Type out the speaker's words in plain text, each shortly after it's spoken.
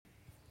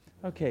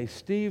Okay,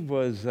 Steve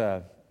was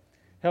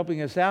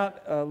helping us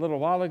out a little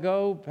while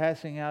ago,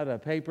 passing out a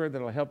paper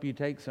that'll help you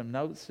take some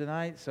notes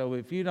tonight. So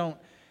if you don't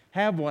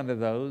have one of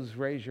those,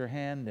 raise your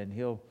hand and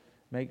he'll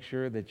make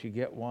sure that you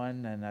get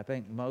one. And I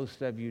think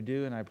most of you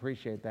do, and I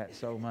appreciate that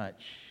so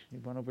much. You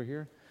one over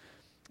here?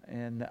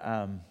 And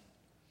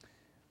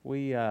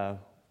we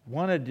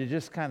wanted to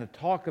just kind of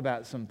talk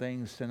about some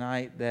things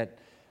tonight that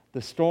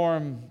the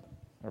storm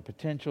or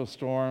potential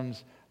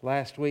storms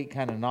last week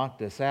kind of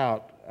knocked us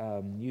out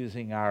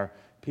using our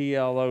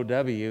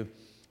PLOW.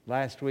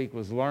 Last week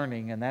was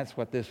learning, and that's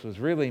what this was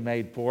really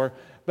made for.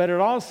 But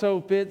it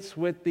also fits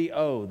with the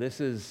O.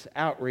 This is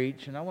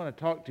outreach, and I want to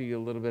talk to you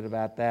a little bit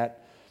about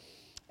that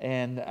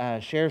and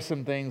share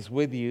some things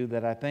with you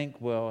that I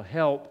think will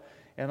help,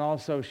 and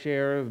also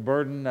share the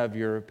burden of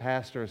your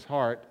pastor's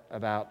heart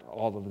about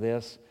all of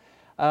this.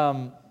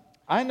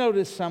 I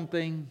noticed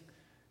something,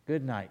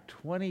 good night,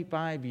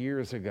 25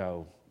 years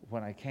ago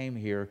when I came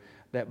here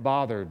that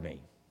bothered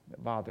me.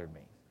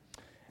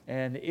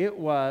 And it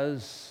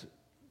was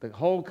the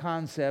whole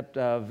concept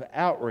of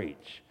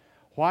outreach.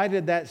 Why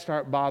did that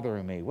start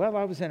bothering me? Well,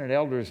 I was in an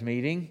elders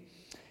meeting,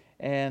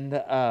 and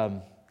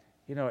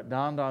it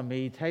dawned on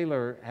me,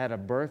 Taylor had a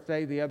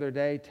birthday the other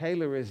day.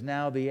 Taylor is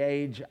now the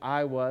age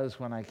I was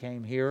when I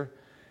came here,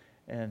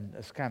 and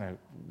it's kind of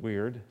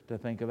weird to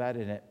think about,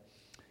 isn't it?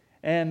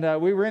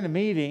 And we were in a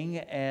meeting,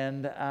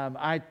 and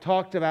I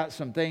talked about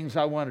some things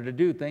I wanted to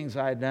do, things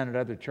I had done at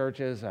other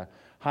churches, a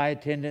high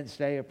attendance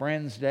day, a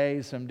friend's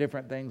day, some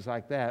different things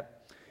like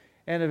that.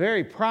 And a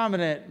very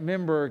prominent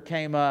member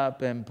came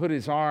up and put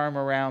his arm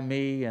around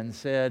me and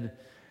said,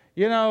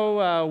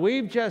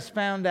 we've just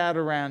found out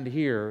around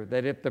here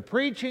that if the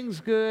preaching's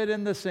good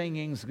and the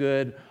singing's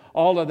good,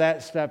 all of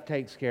that stuff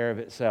takes care of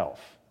itself.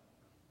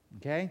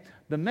 Okay?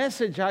 The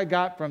message I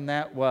got from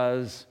that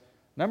was,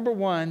 number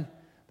one,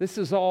 this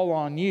is all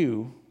on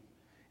you,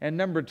 and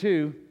number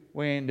two,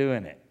 we ain't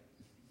doing it.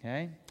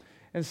 Okay?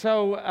 And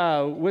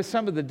so with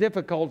some of the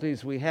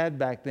difficulties we had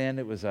back then,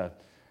 it was a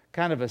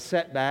kind of a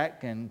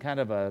setback and kind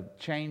of a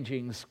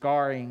changing,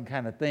 scarring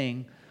kind of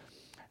thing.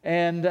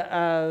 And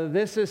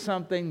this is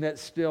something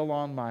that's still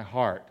on my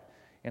heart.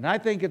 And I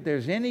think if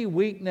there's any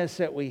weakness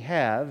that we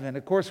have, and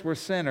of course we're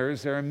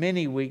sinners, there are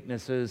many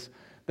weaknesses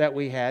that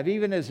we have.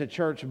 Even as a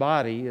church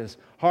body, as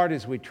hard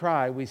as we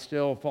try, we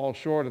still fall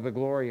short of the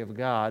glory of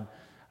God.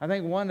 I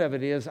think one of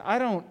it is I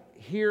don't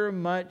hear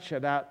much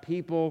about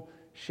people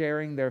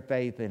sharing their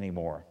faith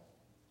anymore.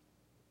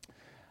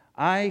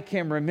 I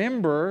can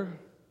remember,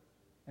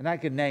 and I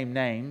could name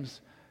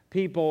names,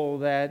 people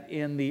that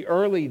in the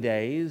early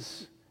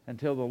days,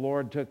 until the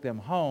Lord took them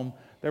home,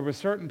 there were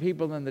certain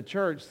people in the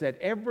church that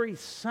every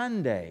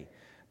Sunday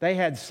they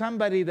had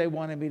somebody they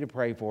wanted me to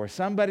pray for,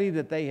 somebody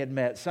that they had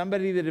met,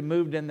 somebody that had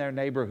moved in their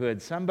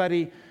neighborhood,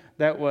 somebody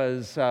that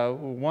was,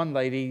 one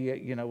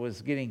lady,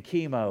 was getting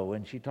chemo,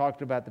 and she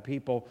talked about the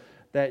people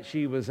that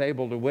she was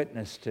able to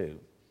witness to.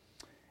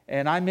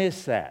 And I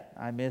miss that.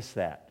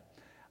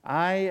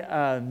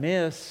 I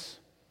miss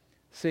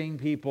seeing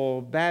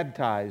people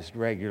baptized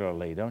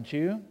regularly, don't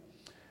you?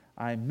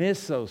 I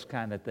miss those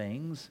kind of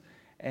things.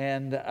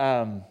 And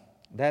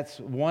that's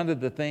one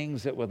of the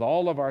things that with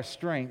all of our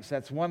strengths,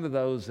 that's one of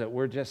those that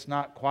we're just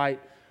not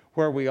quite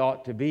where we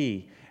ought to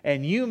be.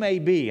 And you may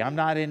be. I'm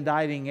not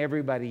indicting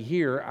everybody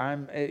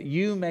here.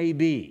 You may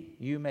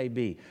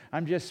be.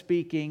 I'm just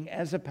speaking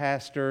as a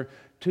pastor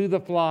to the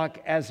flock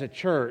as a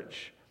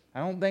church. I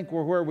don't think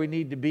we're where we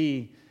need to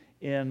be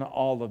in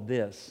all of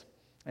this.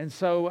 And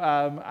so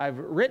I've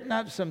written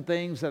up some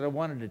things that I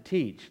wanted to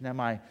teach. Now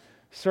my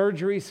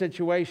surgery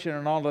situation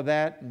and all of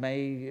that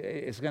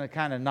is going to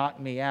kind of knock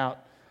me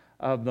out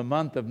of the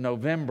month of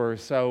November.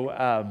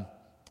 So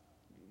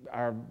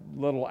our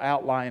little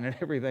outline and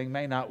everything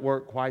may not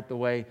work quite the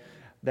way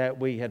that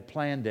we had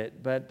planned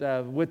it.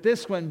 But with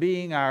this one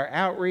being our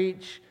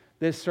outreach,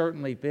 this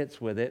certainly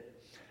fits with it.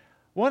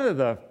 One of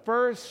the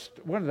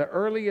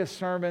earliest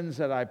sermons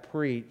that I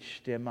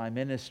preached in my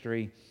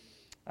ministry,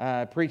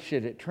 I preached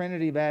it at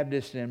Trinity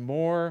Baptist in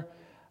Moore.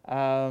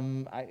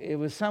 It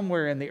was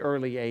somewhere in the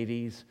early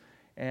 80s.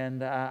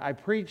 And I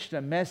preached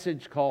a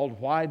message called,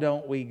 Why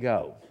Don't We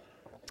Go?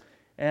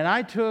 And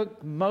I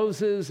took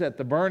Moses at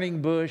the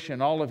burning bush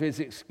and all of his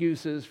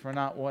excuses for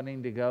not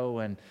wanting to go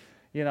and,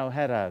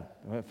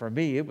 for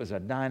me, it was a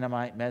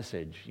dynamite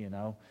message,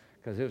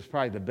 because it was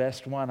probably the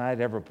best one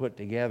I'd ever put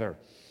together.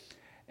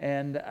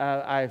 And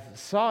I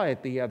saw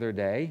it the other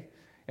day,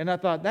 and I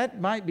thought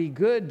that might be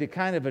good to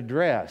kind of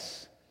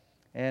address.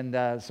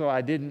 And so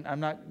I didn't,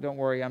 don't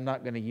worry, I'm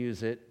not going to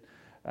use it.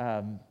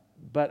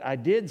 But I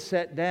did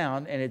sit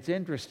down, and it's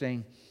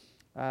interesting,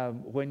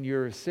 when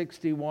you're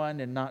 61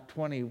 and not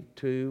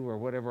 22 or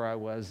whatever I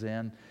was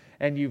then,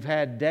 and you've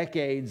had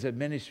decades of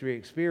ministry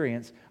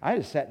experience, I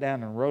just sat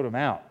down and wrote them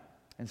out.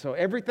 And so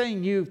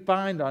everything you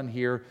find on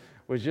here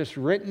was just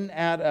written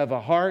out of a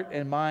heart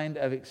and mind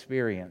of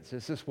experience.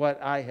 This is what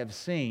I have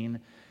seen.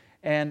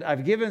 And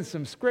I've given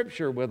some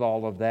scripture with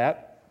all of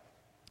that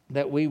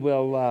we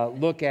will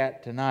look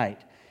at tonight.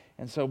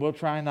 And so we'll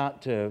try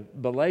not to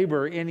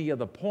belabor any of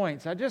the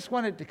points. I just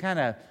wanted to kind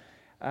of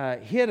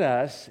hit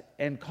us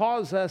and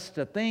cause us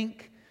to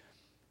think,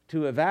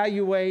 to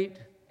evaluate,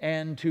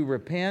 and to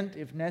repent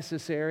if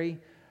necessary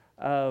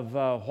of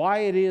why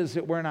it is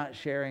that we're not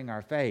sharing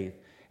our faith.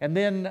 And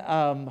then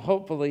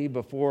hopefully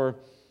before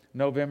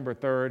November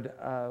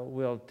 3rd,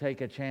 we'll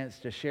take a chance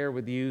to share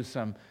with you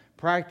some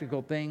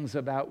practical things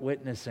about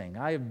witnessing.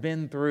 I have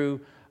been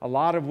through a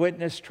lot of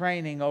witness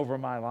training over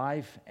my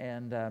life,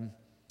 and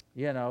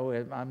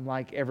I'm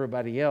like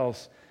everybody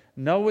else.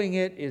 Knowing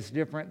it is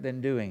different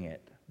than doing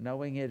it.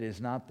 Knowing it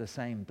is not the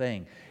same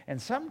thing.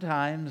 And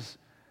sometimes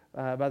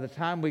by the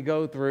time we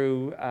go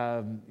through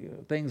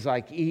things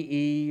like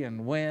EE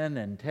and win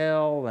and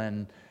tell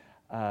and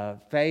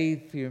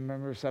faith, you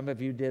remember some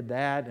of you did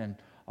that, and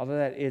all of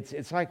that,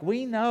 it's like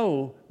we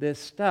know this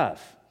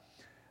stuff,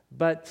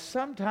 but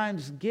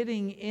sometimes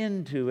getting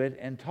into it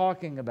and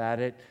talking about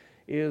it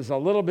is a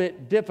little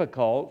bit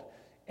difficult,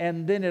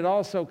 and then it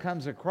also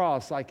comes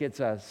across like it's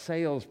a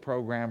sales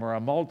program or a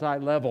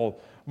multi-level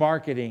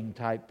marketing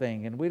type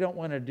thing, and we don't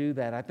want to do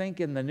that. I think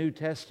in the New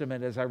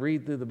Testament, as I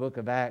read through the book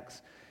of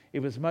Acts,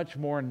 it was much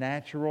more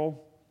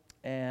natural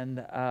and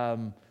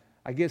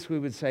I guess we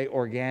would say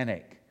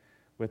organic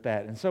with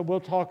that. And so we'll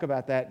talk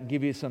about that and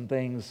give you some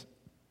things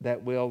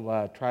that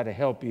will try to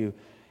help you.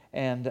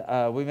 And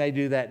we may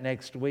do that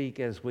next week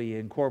as we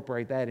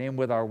incorporate that in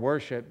with our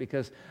worship,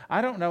 because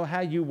I don't know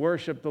how you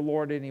worship the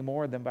Lord any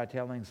more than by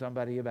telling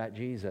somebody about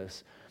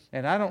Jesus.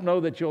 And I don't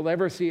know that you'll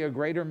ever see a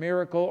greater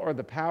miracle or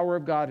the power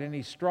of God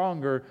any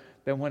stronger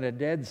than when a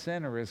dead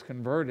sinner is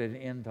converted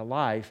into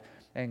life.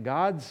 And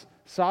God's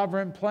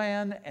sovereign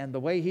plan and the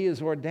way He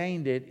has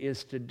ordained it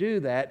is to do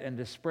that and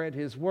to spread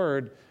His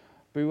word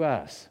through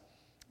us.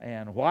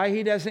 And why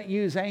He doesn't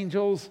use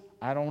angels,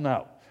 I don't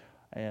know.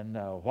 And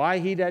why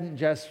He doesn't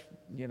just,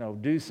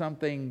 do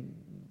something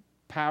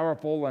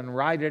powerful and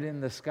write it in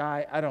the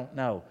sky, I don't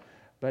know.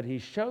 But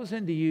He's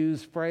chosen to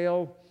use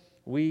frail,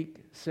 weak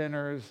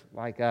sinners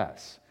like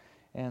us.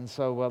 And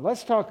so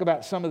let's talk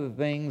about some of the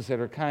things that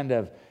are kind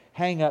of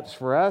hang-ups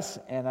for us.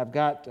 And I've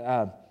got,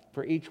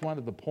 for each one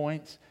of the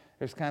points,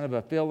 there's kind of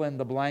a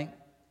fill-in-the-blank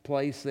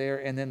place there.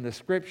 And then the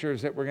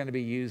scriptures that we're going to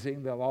be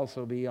using, they'll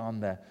also be on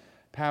the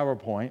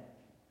PowerPoint.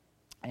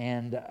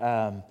 And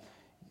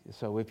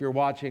so if you're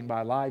watching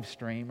by live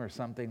stream or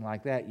something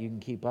like that, you can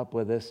keep up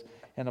with us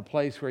in a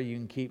place where you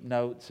can keep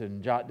notes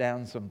and jot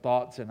down some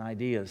thoughts and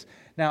ideas.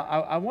 Now,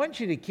 I want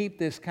you to keep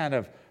this kind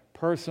of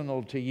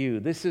personal to you.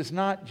 This is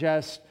not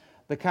just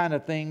the kind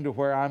of thing to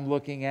where I'm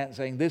looking at and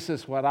saying, this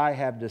is what I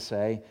have to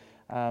say.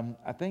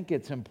 I think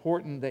it's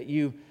important that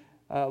you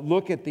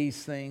look at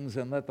these things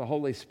and let the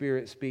Holy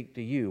Spirit speak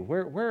to you.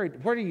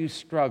 Where do you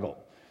struggle?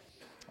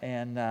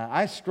 And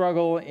I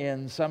struggle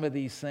in some of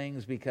these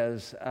things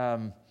because,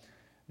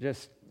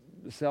 just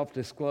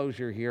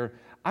self-disclosure here,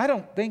 I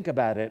don't think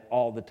about it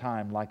all the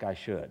time like I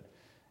should.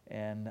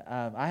 And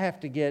I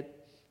have to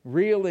get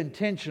real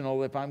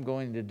intentional if I'm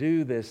going to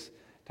do this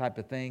type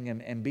of thing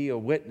and be a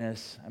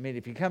witness. I mean,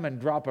 if you come and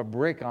drop a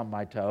brick on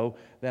my toe,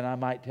 then I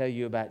might tell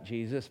you about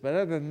Jesus. But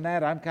other than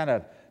that, I'm kind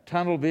of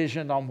tunnel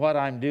visioned on what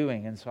I'm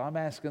doing. And so I'm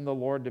asking the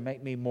Lord to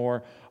make me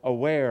more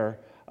aware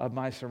of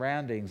my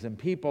surroundings and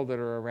people that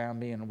are around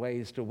me and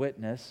ways to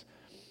witness.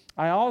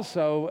 I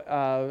also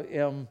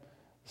am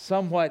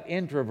somewhat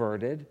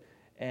introverted,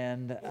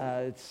 and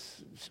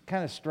it's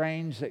kind of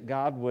strange that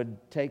God would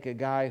take a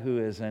guy who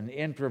is an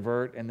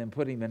introvert and then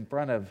put him in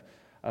front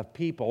of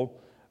people.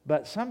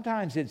 But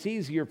sometimes it's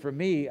easier for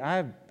me.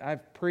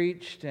 I've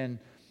preached in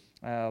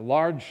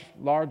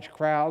large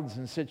crowds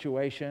and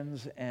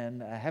situations,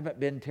 and I haven't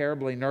been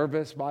terribly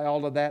nervous by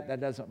all of that.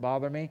 That doesn't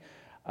bother me.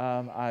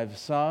 I've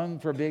sung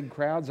for big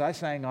crowds. I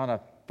sang on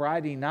a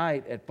Friday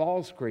night at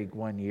Falls Creek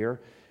one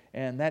year,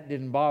 and that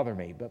didn't bother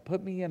me. But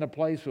put me in a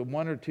place with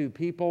one or two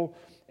people,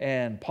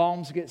 and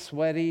palms get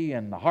sweaty,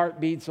 and the heart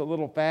beats a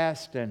little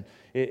fast, and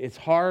it's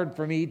hard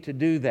for me to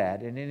do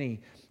that. And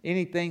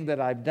anything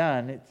that I've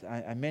done,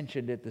 I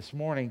mentioned it this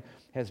morning,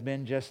 has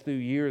been just through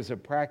years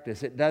of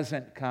practice. It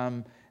doesn't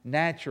come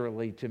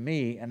naturally to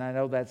me, and I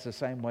know that's the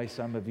same way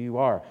some of you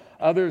are.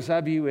 Others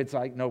of you, it's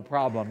like no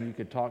problem. You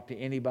could talk to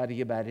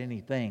anybody about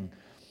anything.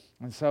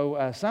 And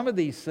so some of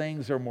these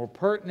things are more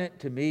pertinent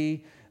to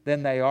me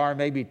than they are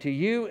maybe to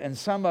you, and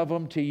some of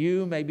them to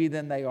you maybe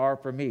than they are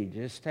for me.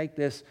 Just take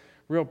this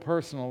real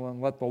personal and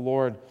let the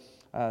Lord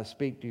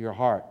speak to your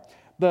heart.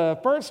 The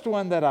first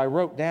one that I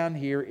wrote down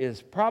here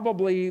is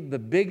probably the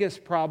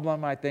biggest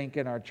problem, I think,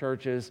 in our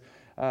churches.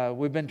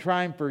 We've been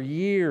trying for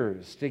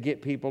years to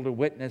get people to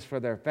witness for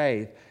their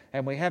faith,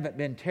 and we haven't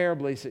been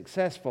terribly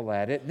successful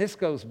at it. And this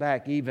goes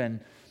back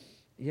even,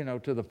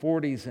 to the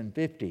 40s and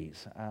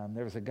 50s.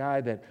 There was a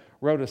guy that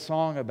wrote a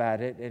song about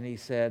it, and he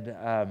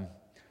said,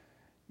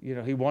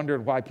 he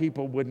wondered why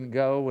people wouldn't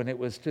go when it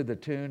was to the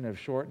tune of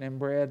Shortening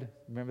Bread.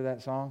 Remember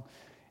that song?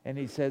 And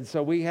he said,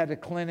 so we had a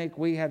clinic,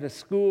 we had a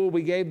school,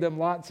 we gave them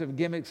lots of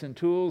gimmicks and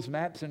tools,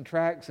 maps and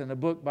tracks, and a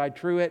book by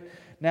Truett.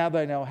 Now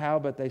they know how,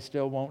 but they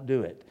still won't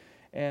do it.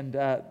 And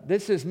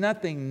this is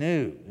nothing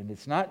new, and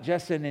it's not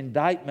just an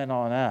indictment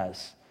on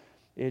us.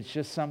 It's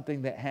just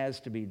something that has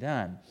to be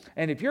done.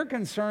 And if you're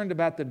concerned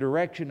about the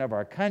direction of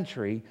our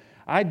country,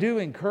 I do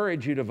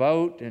encourage you to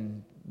vote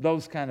and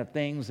those kind of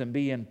things and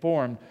be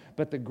informed.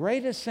 But the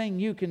greatest thing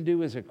you can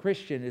do as a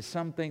Christian is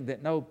something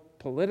that no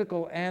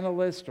political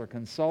analyst or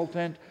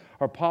consultant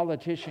or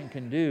politician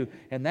can do,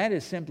 and that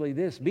is simply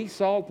this: be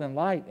salt and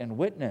light and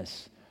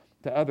witness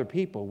to other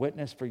people.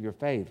 Witness for your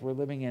faith. We're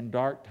living in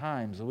dark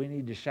times, so we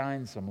need to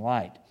shine some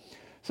light.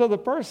 So the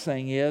first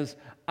thing is,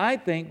 I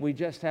think we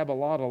just have a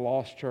lot of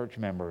lost church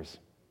members.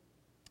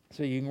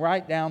 So you can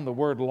write down the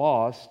word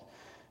lost,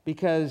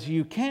 because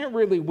you can't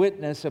really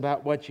witness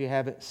about what you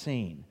haven't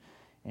seen.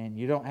 And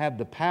you don't have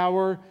the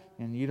power,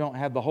 and you don't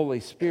have the Holy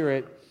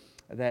Spirit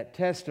that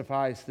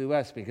testifies through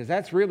us, because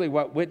that's really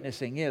what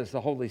witnessing is, the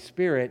Holy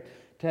Spirit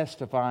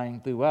testifying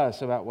through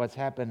us about what's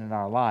happened in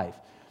our life.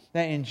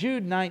 Now in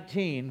Jude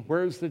 19,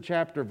 where's the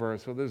chapter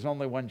verse? Well, there's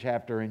only one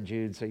chapter in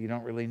Jude, so you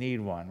don't really need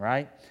one,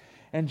 right?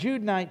 In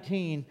Jude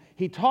 19,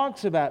 he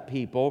talks about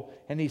people,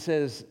 and he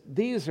says,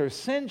 these are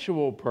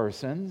sensual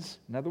persons.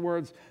 In other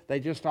words, they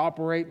just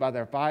operate by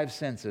their five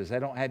senses. They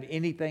don't have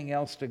anything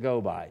else to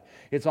go by.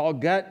 It's all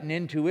gut and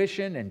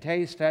intuition and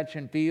taste, touch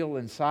and feel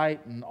and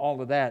sight and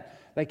all of that.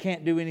 They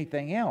can't do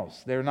anything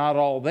else. They're not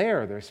all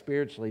there. They're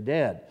spiritually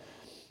dead.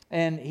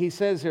 And he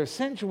says they're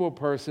sensual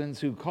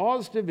persons who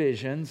cause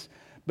divisions,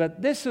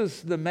 but this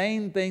is the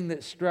main thing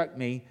that struck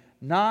me: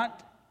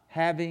 not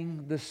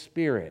having the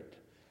Spirit.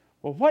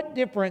 Well, what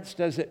difference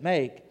does it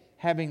make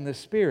having the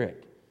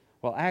Spirit?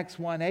 Well, Acts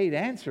 1:8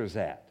 answers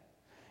that.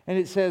 And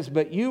it says,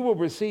 but you will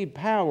receive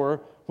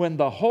power when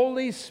the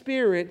Holy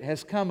Spirit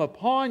has come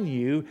upon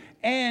you,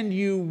 and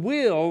you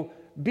will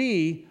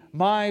be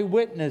my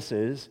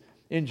witnesses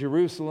in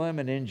Jerusalem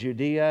and in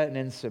Judea and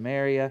in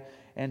Samaria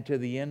and to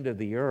the end of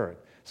the earth.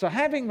 So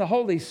having the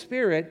Holy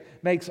Spirit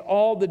makes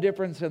all the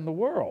difference in the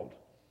world.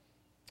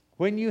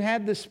 When you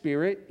have the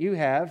Spirit, you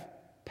have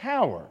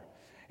power.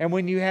 And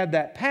when you have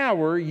that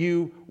power,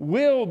 you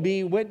will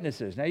be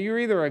witnesses. Now, you're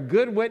either a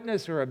good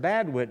witness or a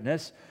bad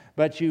witness,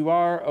 but you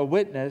are a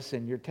witness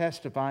and you're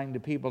testifying to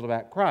people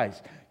about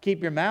Christ.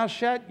 Keep your mouth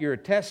shut. You're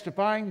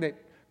testifying that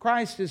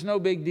Christ is no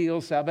big deal.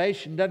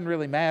 Salvation doesn't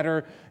really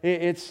matter.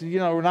 It's,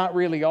 not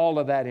really all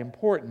of that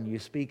important. You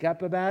speak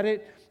up about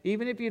it.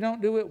 Even if you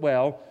don't do it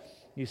well,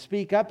 you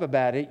speak up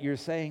about it. You're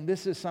saying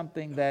this is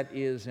something that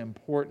is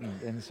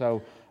important. And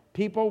so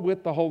people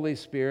with the Holy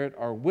Spirit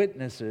are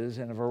witnesses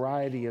in a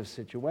variety of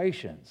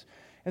situations.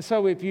 And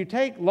so if you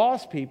take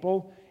lost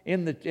people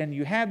and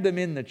you have them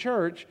in the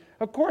church,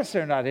 of course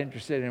they're not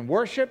interested in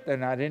worship, they're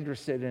not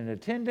interested in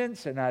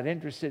attendance, they're not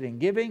interested in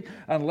giving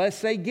unless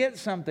they get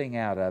something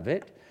out of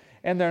it.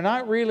 And they're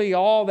not really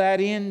all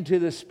that into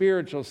the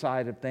spiritual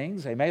side of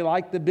things. They may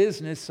like the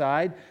business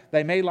side,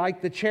 they may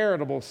like the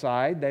charitable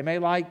side, they may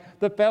like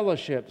the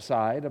fellowship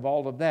side of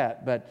all of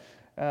that, but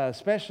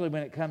especially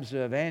when it comes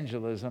to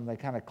evangelism, they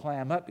kind of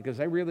clam up because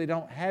they really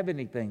don't have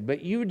anything.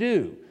 But you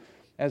do.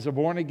 As a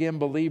born-again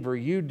believer,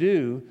 you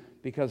do,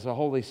 because the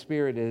Holy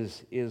Spirit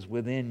is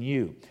within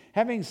you.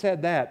 Having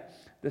said that,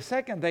 the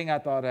second thing I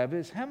thought of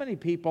is how many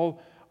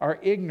people are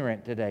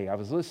ignorant today. I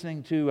was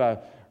listening to a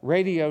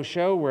radio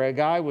show where a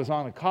guy was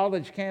on a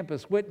college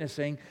campus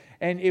witnessing,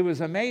 and it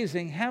was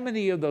amazing how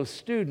many of those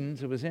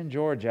students, it was in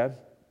Georgia,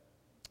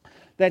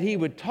 that he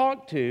would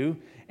talk to,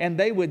 and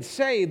they would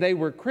say they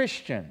were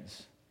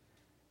Christians.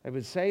 They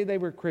would say they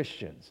were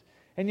Christians.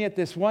 And yet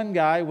this one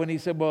guy, when he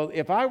said, well,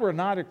 if I were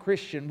not a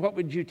Christian, what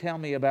would you tell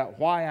me about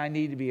why I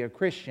need to be a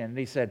Christian? And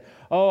he said,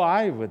 oh,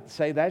 I would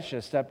say that's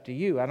just up to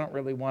you. I don't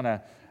really want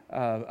to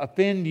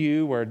offend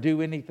you or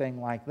do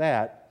anything like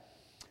that.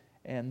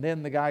 And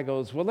then the guy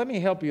goes, well, let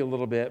me help you a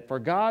little bit. For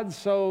God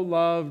so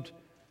loved,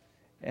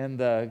 and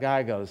the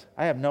guy goes,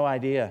 I have no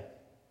idea.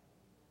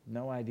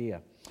 No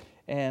idea.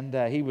 And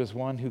he was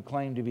one who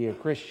claimed to be a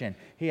Christian.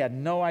 He had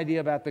no idea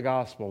about the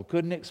gospel,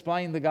 couldn't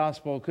explain the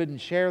gospel, couldn't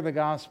share the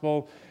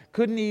gospel,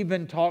 couldn't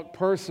even talk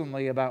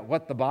personally about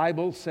what the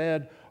Bible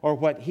said or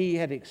what he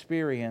had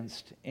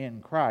experienced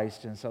in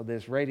Christ. And so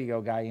this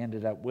radio guy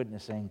ended up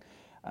witnessing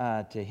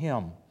to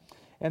him.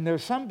 And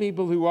there's some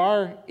people who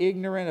are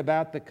ignorant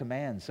about the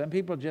commands. Some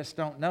people just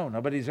don't know.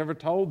 Nobody's ever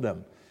told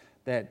them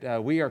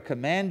that we are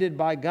commanded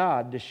by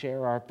God to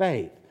share our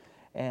faith.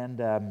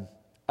 And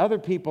other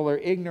people are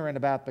ignorant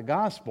about the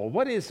gospel.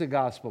 What is the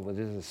gospel? It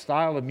is a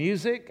style of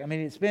music. I mean,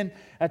 it's been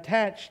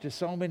attached to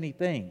so many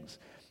things.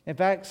 In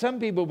fact, some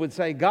people would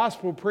say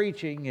gospel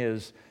preaching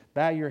is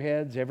bow your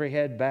heads, every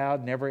head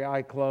bowed and every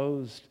eye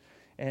closed,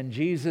 and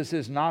Jesus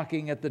is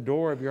knocking at the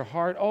door of your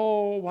heart.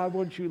 Oh, why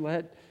won't you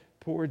let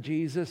poor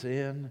Jesus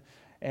in?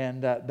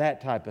 And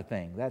that type of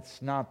thing.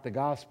 That's not the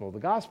gospel. The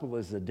gospel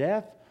is the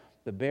death,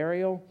 the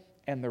burial,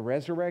 and the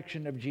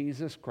resurrection of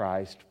Jesus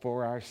Christ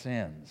for our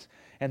sins.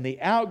 And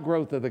the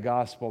outgrowth of the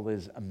gospel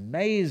is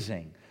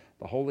amazing.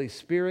 The Holy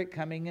Spirit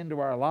coming into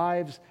our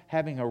lives,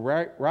 having a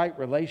right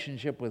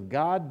relationship with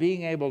God,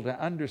 being able to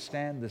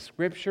understand the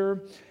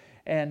Scripture,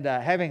 and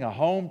having a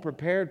home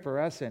prepared for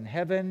us in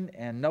heaven,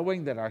 and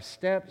knowing that our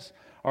steps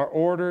are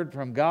ordered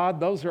from God.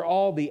 Those are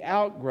all the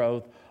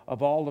outgrowth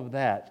of all of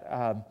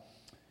that.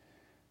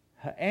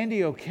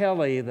 Andy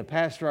O'Kelly, the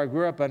pastor I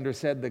grew up under,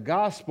 said the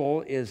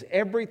gospel is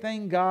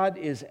everything God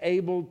is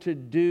able to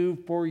do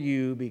for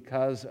you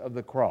because of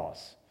the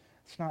cross.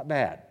 It's not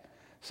bad.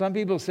 Some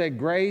people say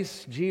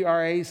grace,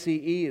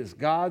 G-R-A-C-E, is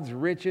God's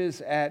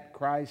riches at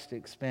Christ's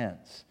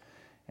expense.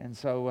 And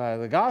so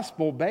the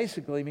gospel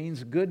basically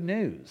means good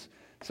news.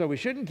 So we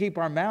shouldn't keep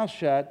our mouth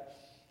shut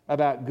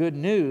about good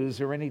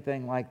news or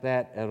anything like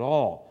that at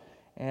all.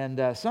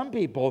 And some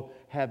people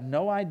have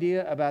no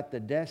idea about the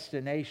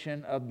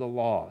destination of the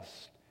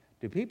lost.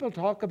 Do people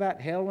talk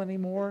about hell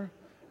anymore?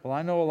 Well,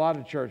 I know a lot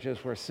of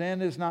churches where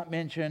sin is not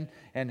mentioned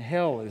and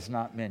hell is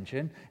not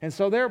mentioned. And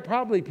so there are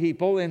probably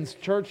people in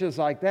churches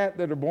like that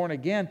that are born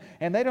again,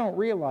 and they don't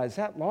realize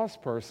that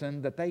lost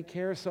person that they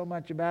care so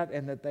much about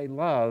and that they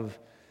love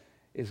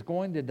is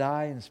going to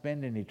die and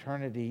spend an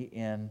eternity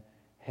in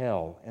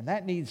hell. And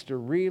that needs to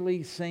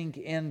really sink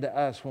into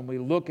us when we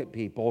look at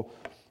people,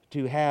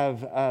 to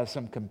have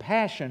some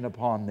compassion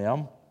upon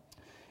them.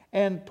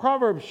 And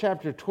Proverbs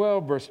chapter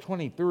 12, verse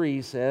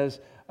 23 says,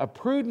 a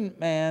prudent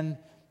man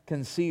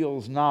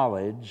conceals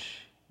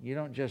knowledge. You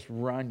don't just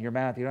run your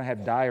mouth. You don't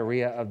have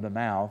diarrhea of the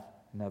mouth,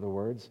 in other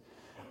words.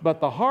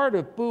 But the heart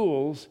of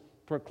fools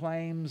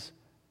proclaims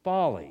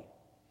folly.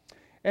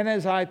 And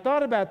as I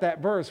thought about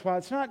that verse, while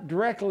it's not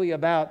directly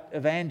about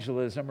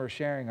evangelism or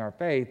sharing our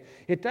faith,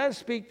 it does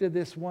speak to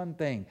this one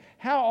thing.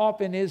 How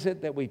often is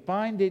it that we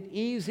find it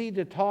easy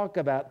to talk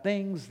about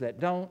things that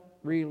don't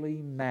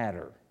really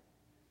matter?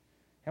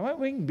 And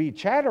we can be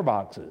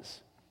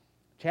chatterboxes,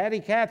 chatty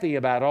Cathy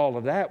about all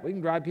of that. We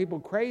can drive people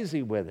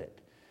crazy with it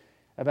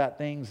about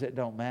things that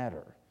don't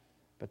matter.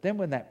 But then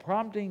when that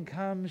prompting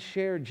comes,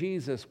 share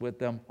Jesus with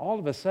them, all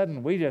of a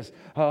sudden we just,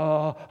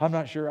 I'm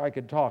not sure I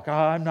could talk.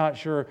 I'm not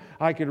sure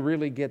I could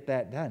really get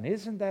that done.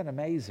 Isn't that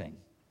amazing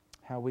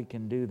how we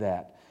can do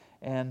that?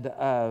 And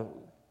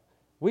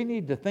we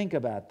need to think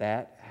about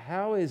that.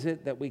 How is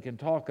it that we can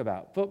talk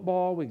about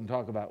football, we can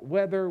talk about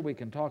weather, we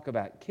can talk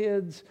about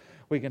kids,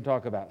 we can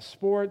talk about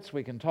sports,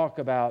 we can talk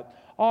about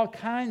all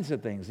kinds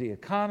of things, the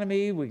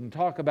economy, we can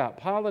talk about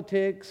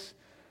politics.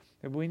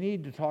 We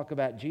need to talk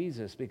about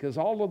Jesus, because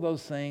all of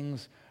those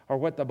things are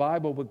what the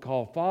Bible would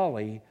call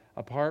folly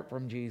apart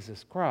from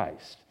Jesus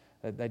Christ.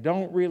 They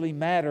don't really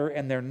matter,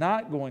 and they're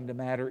not going to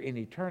matter in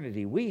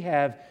eternity. We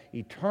have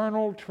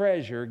eternal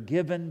treasure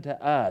given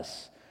to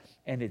us,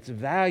 and it's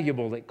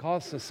valuable. It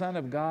costs the Son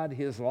of God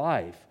His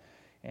life,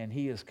 and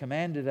He has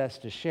commanded us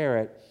to share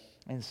it,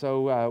 and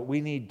so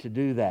we need to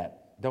do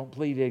that. Don't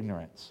plead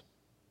ignorance.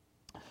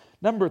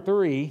 Number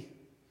 3,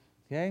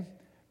 okay,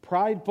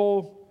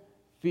 prideful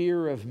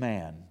fear of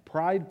man.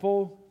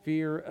 Prideful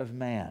fear of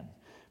man.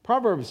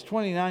 Proverbs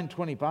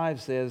 29:25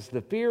 says,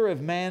 the fear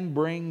of man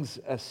brings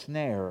a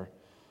snare,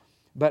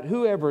 but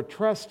whoever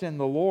trusts in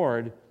the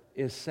Lord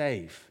is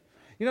safe.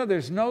 You know,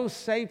 there's no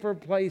safer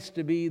place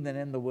to be than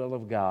in the will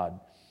of God.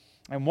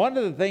 And one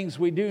of the things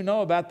we do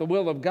know about the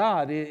will of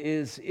God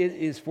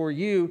is for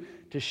you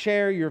to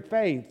share your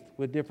faith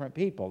with different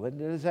people. It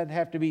doesn't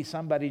have to be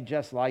somebody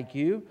just like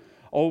you.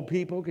 Old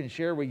people can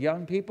share with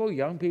young people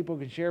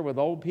can share with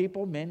old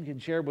people, men can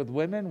share with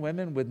women,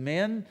 women with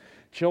men,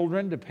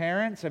 children to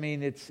parents. I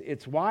mean,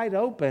 it's wide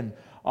open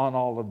on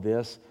all of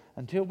this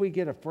until we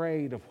get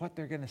afraid of what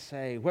they're going to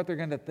say, what they're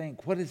going to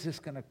think, what is this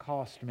going to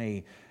cost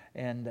me,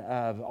 and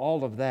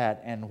all of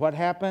that. And what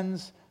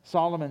happens?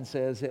 Solomon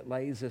says it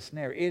lays a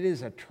snare. It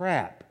is a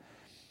trap.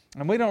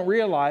 And we don't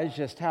realize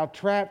just how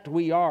trapped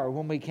we are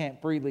when we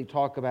can't freely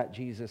talk about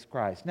Jesus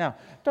Christ. Now,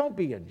 don't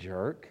be a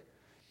jerk.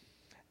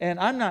 And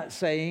I'm not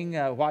saying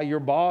while your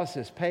boss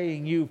is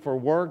paying you for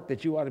work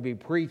that you ought to be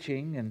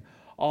preaching and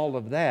all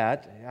of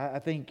that. I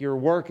think your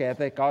work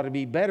ethic ought to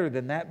be better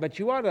than that. But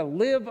you ought to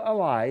live a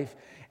life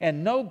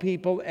and know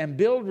people and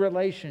build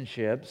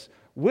relationships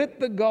with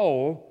the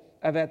goal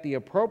of, at the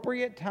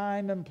appropriate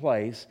time and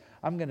place,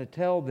 I'm going to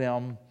tell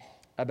them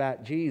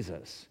about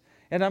Jesus.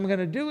 And I'm going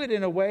to do it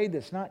in a way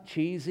that's not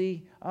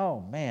cheesy. Oh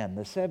man,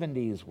 the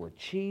 70s were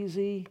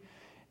cheesy.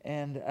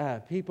 And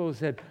people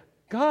said,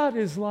 God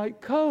is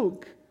like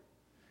Coke.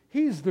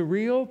 He's the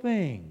real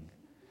thing.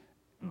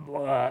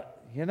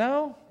 You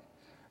know?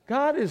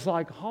 God is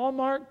like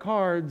Hallmark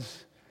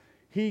cards.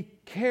 He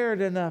cared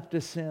enough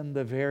to send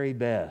the very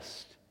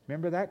best.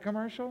 Remember that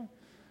commercial?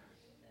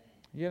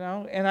 You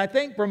know? And I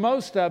think for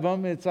most of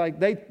them, it's like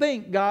they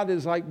think God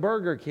is like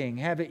Burger King.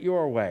 Have it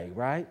your way,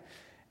 right?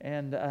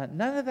 And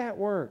none of that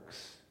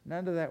works.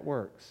 None of that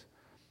works.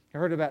 I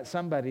heard about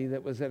somebody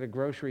that was at a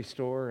grocery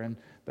store and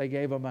they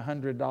gave them a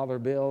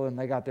 $100 bill and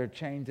they got their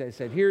change. They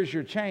said, here's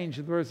your change.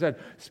 And the person said,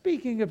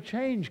 speaking of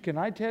change, can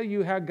I tell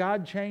you how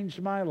God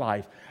changed my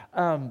life?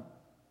 Some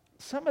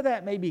of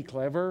that may be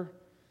clever,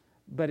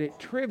 but it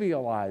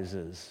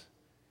trivializes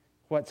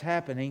what's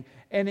happening.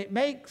 And it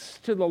makes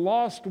to the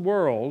lost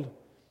world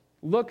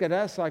look at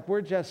us like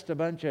we're just a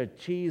bunch of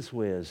cheese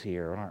whiz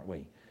here, aren't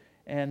we?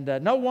 And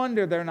no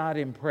wonder they're not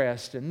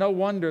impressed, and no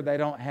wonder they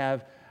don't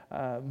have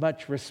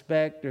much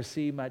respect or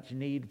see much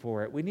need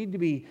for it. We need to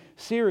be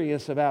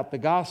serious about the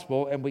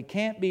gospel, and we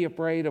can't be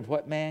afraid of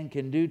what man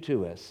can do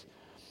to us.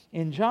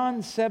 In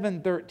John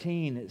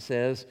 7:13 it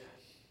says,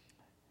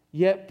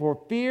 Yet for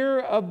fear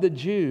of the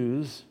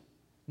Jews,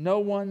 no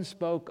one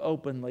spoke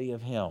openly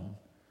of him.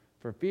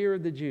 For fear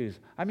of the Jews.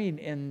 I mean,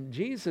 in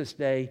Jesus'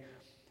 day,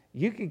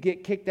 you could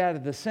get kicked out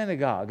of the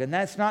synagogue. And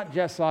that's not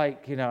just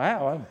like, oh,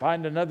 I'll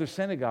find another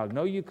synagogue.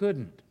 No, you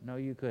couldn't. No,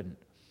 you couldn't.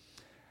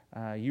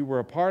 You were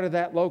a part of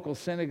that local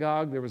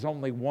synagogue. There was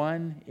only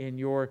one in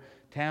your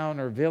town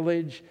or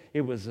village.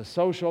 It was the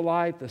social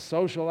life, the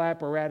social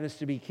apparatus.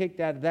 To be kicked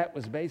out of that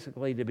was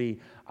basically to be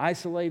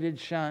isolated,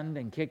 shunned,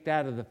 and kicked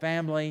out of the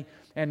family,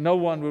 and no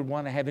one would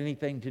want to have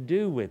anything to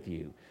do with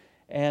you.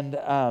 And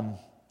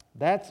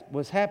that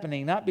was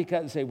happening not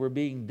because they were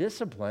being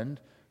disciplined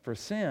for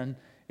sin.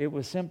 It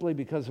was simply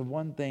because of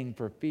one thing,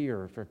 for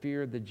fear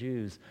of the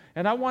Jews.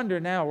 And I wonder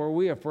now, are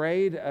we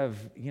afraid of,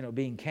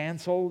 being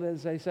canceled,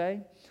 as they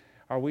say?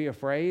 Are we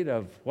afraid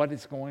of what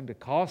it's going to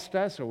cost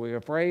us? Are we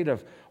afraid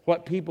of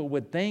what people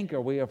would think? Are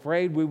we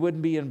afraid we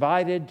wouldn't be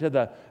invited to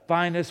the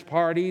finest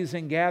parties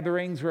and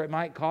gatherings, or it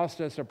might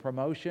cost us a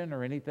promotion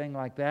or anything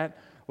like that?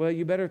 Well,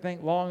 you better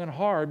think long and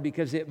hard,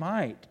 because it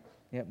might.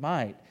 It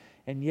might.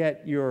 And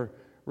yet your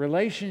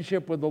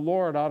relationship with the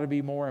Lord ought to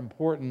be more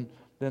important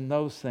than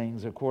those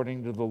things,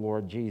 according to the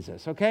Lord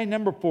Jesus. Okay,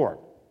 number 4.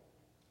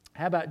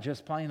 How about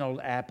just plain old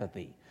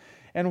apathy?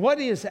 And what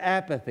is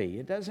apathy?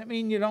 It doesn't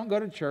mean you don't go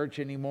to church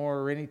anymore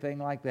or anything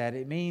like that.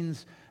 It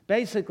means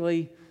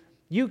basically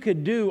you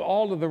could do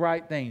all of the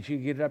right things. You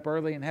could get up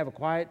early and have a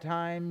quiet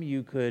time.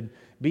 You could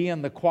be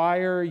in the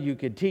choir. You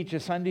could teach a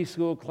Sunday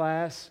school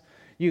class.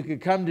 You could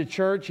come to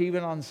church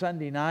even on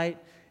Sunday night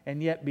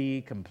and yet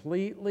be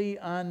completely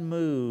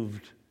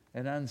unmoved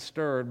and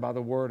unstirred by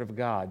the Word of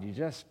God. You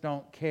just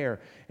don't care.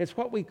 It's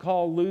what we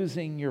call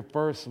losing your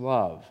first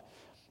love.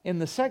 In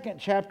the 2nd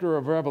chapter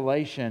of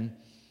Revelation,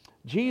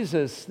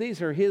 Jesus,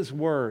 these are His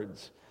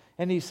words.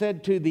 And He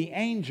said to the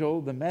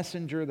angel, the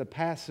messenger, the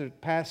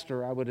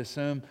pastor, I would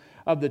assume,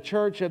 of the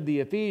church of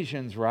the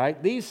Ephesians,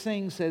 right? These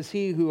things says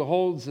He who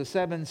holds the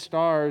 7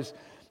 stars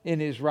in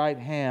His right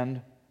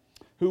hand,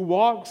 who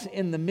walks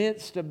in the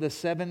midst of the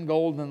 7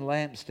 golden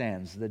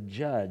lampstands, the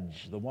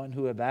judge, the one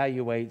who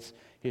evaluates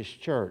His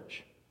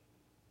church.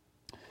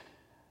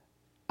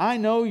 I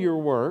know your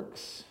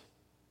works,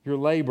 your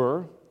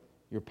labor,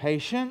 your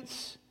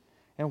patience,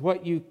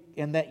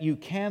 and that you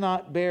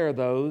cannot bear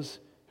those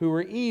who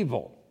are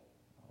evil.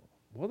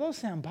 Well, those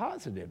sound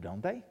positive,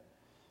 don't they?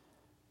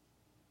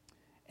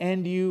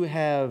 And you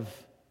have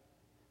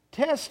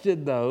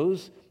tested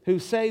those who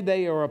say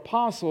they are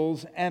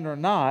apostles and are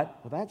not.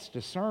 Well, that's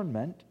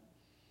discernment.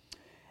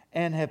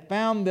 And have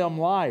found them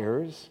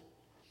liars.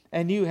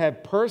 And you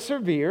have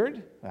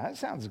persevered. That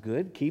sounds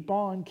good. Keep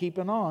on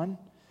keeping on.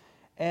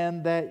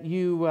 And that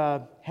you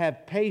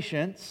have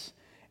patience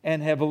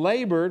and have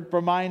labored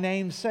for my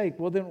name's sake.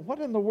 Well, then what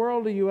in the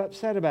world are you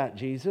upset about,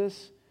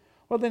 Jesus?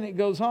 Well, then it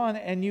goes on,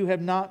 and you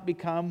have not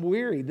become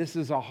weary. This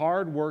is a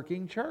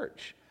hard-working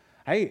church.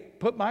 Hey,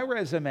 put my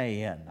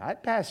resume in.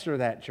 I'd pastor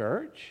that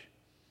church.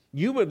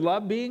 You would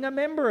love being a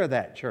member of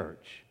that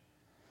church.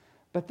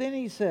 But then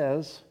he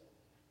says,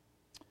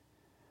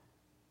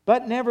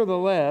 but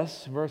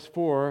nevertheless, verse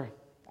 4,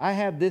 I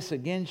have this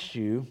against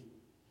you,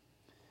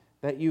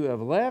 that you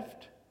have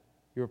left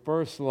your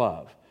first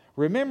love.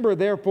 Remember,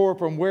 therefore,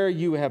 from where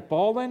you have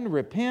fallen,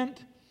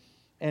 repent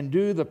and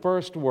do the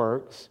first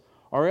works,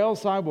 or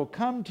else I will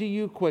come to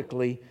you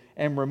quickly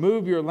and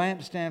remove your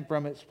lampstand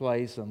from its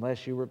place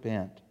unless you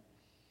repent.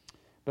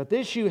 But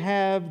this you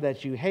have,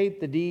 that you hate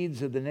the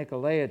deeds of the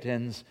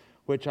Nicolaitans,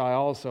 which I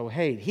also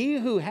hate. He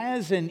who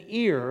has an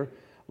ear,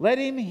 let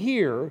him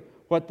hear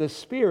what the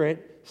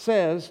Spirit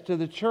says to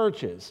the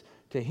churches.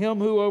 To him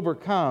who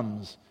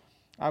overcomes,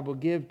 I will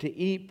give to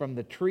eat from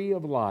the tree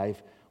of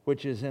life,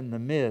 which is in the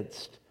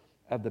midst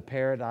of the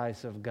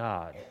paradise of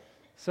God.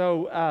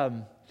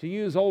 So to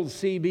use old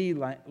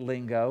CB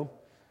lingo,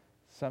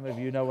 some of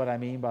you know what I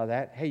mean by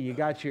that. Hey, you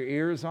got your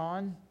ears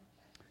on?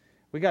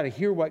 We got to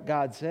hear what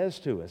God says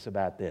to us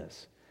about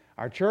this.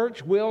 Our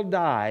church will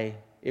die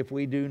if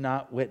we do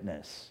not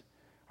witness.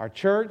 Our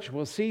church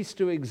will cease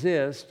to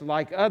exist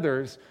like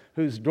others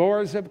whose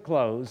doors have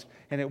closed,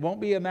 and it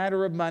won't be a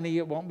matter of money,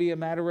 it won't be a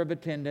matter of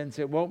attendance,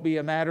 it won't be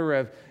a matter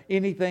of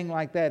anything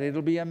like that.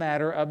 It'll be a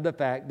matter of the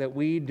fact that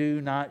we do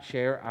not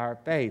share our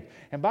faith.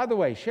 And by the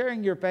way,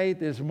 sharing your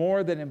faith is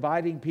more than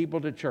inviting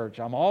people to church.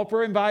 I'm all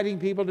for inviting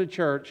people to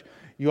church.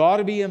 You ought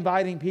to be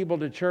inviting people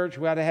to church.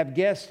 We ought to have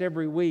guests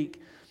every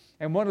week.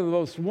 And one of the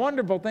most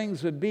wonderful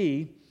things would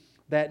be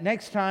that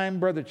next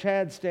time Brother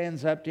Chad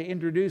stands up to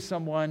introduce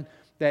someone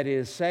that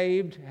is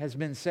saved, has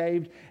been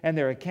saved, and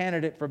they're a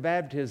candidate for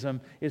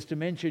baptism, is to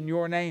mention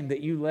your name, that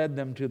you led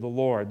them to the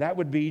Lord. That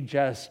would be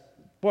just,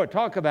 boy,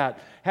 talk about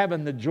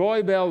having the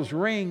joy bells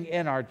ring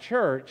in our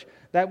church.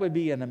 That would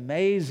be an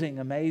amazing,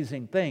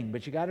 amazing thing.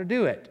 But you got to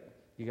do it.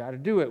 You got to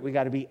do it. We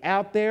got to be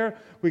out there.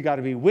 We got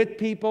to be with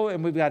people,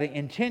 and we've got to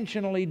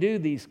intentionally do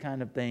these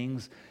kind of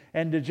things.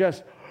 And to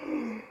just,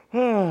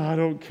 oh, I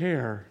don't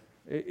care,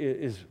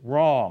 is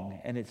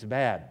wrong, and it's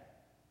bad.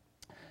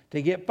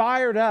 To get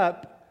fired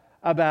up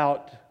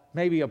about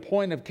maybe a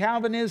point of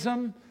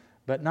Calvinism,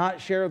 but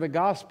not share the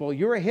gospel,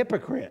 you're a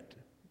hypocrite.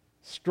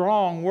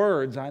 Strong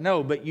words, I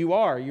know, but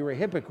you're a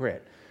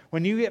hypocrite.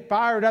 When you get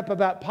fired up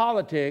about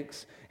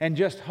politics and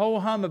just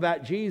ho-hum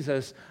about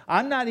Jesus,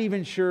 I'm not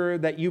even sure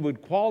that you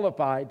would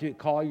qualify to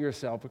call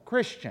yourself a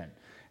Christian.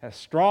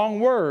 Strong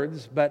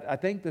words, but I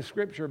think the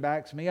Scripture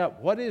backs me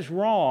up. What is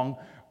wrong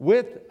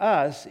with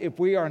us if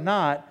we are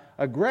not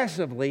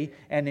aggressively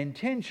and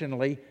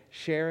intentionally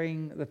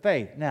sharing the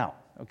faith? Now,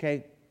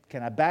 okay,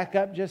 can I back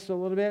up just a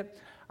little bit?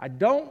 I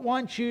don't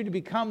want you to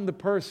become the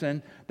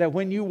person that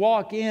when you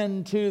walk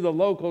into the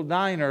local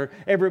diner,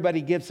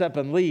 everybody gets up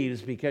and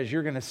leaves because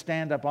you're going to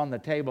stand up on the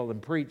table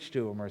and preach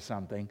to them or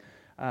something.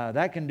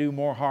 That can do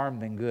more harm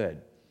than good.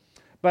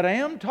 But I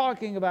am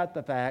talking about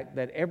the fact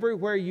that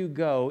everywhere you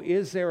go,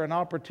 is there an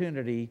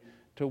opportunity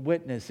to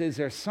witness? Is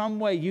there some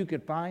way you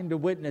could find to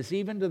witness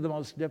even to the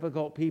most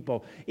difficult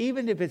people,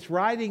 even if it's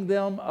writing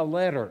them a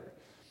letter?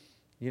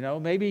 You know,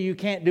 maybe you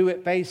can't do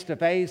it face to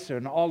face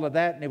and all of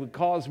that, and it would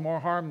cause more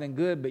harm than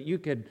good, but you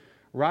could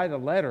write a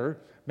letter.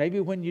 Maybe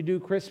when you do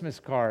Christmas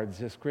cards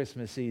this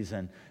Christmas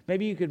season,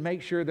 maybe you could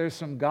make sure there's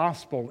some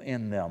gospel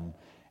in them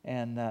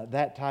and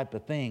that type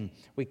of thing.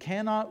 We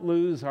cannot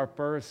lose our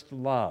first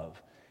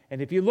love.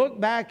 And if you look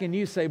back and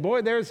you say,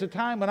 boy, there's a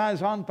time when I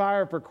was on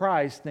fire for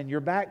Christ, then you're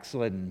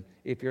backslidden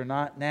if you're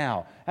not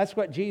now. That's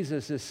what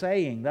Jesus is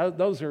saying.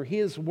 Those are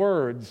His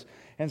words.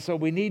 And so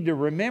we need to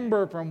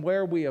remember from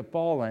where we have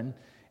fallen,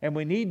 and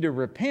we need to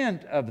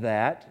repent of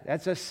that.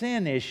 That's a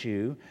sin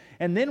issue.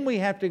 And then we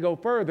have to go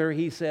further,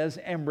 he says,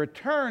 and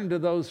return to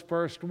those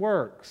first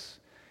works.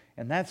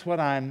 And that's what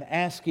I'm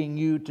asking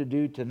you to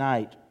do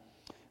tonight.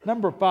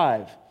 Number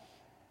 5,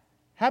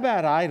 how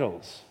about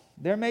idols?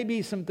 There may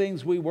be some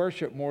things we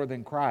worship more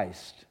than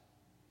Christ.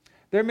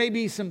 There may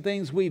be some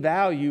things we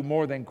value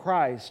more than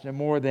Christ and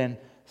more than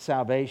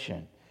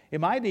salvation. It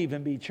might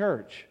even be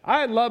church.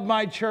 I love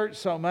my church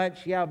so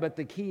much. Yeah, but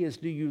the key is,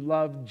 do you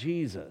love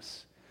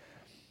Jesus?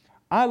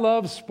 I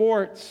love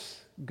sports.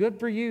 Good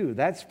for you.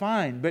 That's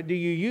fine. But do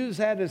you use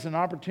that as an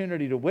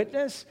opportunity to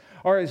witness?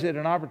 Or is it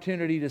an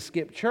opportunity to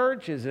skip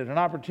church? Is it an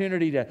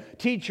opportunity to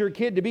teach your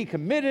kid to be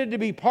committed, to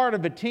be part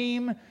of a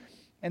team?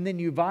 And then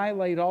you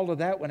violate all of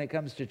that when it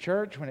comes to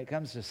church, when it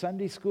comes to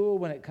Sunday school,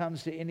 when it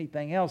comes to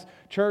anything else.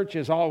 Church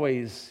is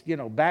always,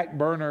 back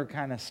burner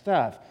kind of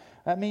stuff.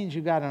 That means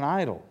you've got an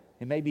idol.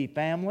 It may be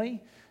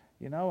family.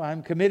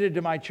 I'm committed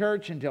to my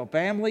church until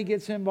family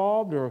gets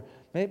involved, or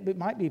it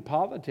might be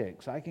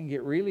politics. I can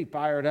get really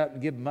fired up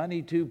and give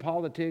money to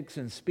politics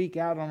and speak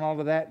out on all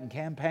of that and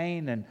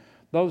campaign and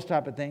those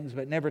type of things,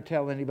 but never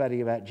tell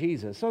anybody about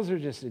Jesus. Those are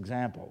just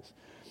examples.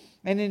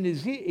 And in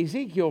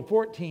Ezekiel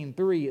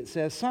 14:3, it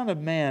says, Son of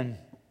man,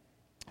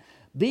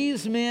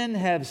 these men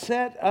have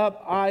set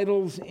up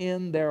idols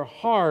in their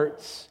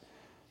hearts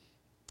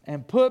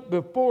and put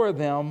before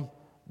them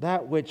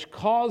that which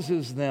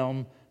causes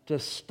them to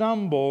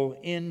stumble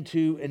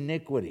into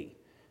iniquity.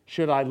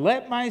 Should I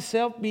let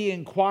myself be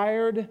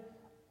inquired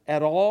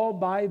at all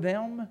by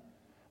them?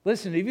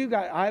 Listen, if you've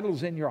got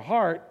idols in your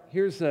heart,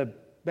 here's the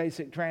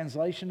basic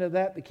translation of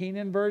that, the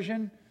Keenan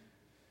version.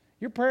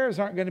 Your prayers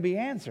aren't going to be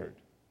answered.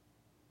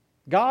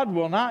 God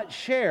will not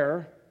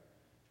share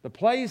the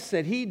place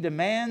that He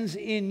demands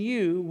in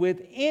you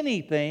with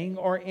anything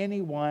or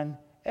anyone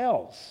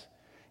else.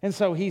 And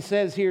so He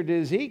says here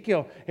to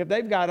Ezekiel, if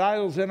they've got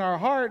idols in our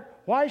heart,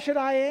 why should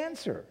I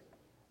answer?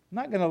 I'm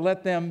not going to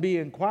let them be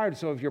inquired.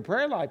 So if your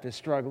prayer life is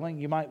struggling,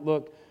 you might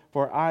look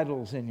for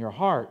idols in your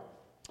heart.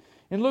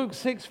 In Luke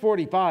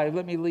 6:45,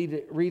 let me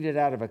read it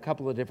out of a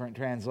couple of different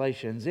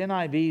translations.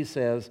 NIV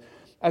says,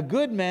 a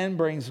good man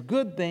brings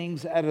good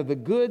things out of the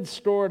good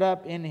stored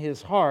up in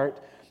his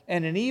heart,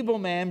 and an evil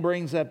man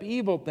brings up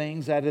evil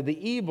things out of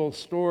the evil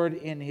stored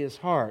in his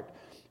heart.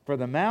 For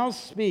the mouth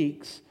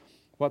speaks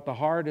what the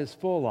heart is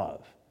full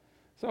of.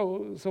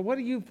 So what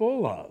are you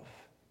full of?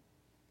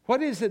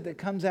 What is it that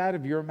comes out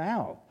of your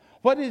mouth?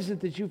 What is it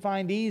that you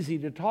find easy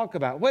to talk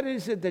about? What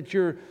is it that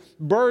you're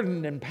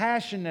burdened and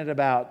passionate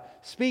about,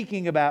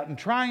 speaking about, and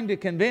trying to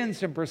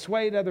convince and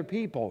persuade other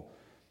people?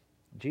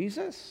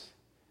 Jesus?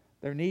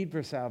 Their need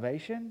for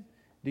salvation?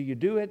 Do you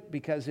do it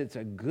because it's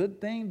a good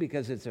thing,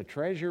 because it's a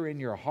treasure in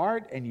your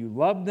heart and you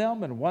love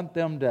them and want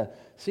them to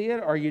see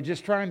it? Or are you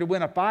just trying to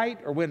win a fight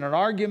or win an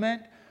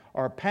argument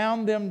or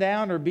pound them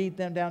down or beat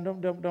them down?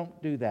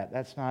 Don't do that.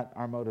 That's not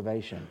our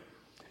motivation.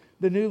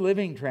 The New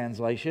Living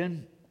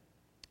Translation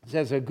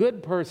says, a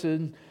good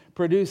person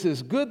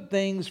produces good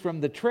things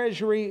from the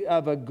treasury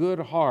of a good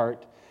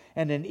heart,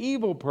 and an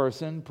evil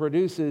person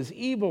produces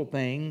evil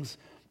things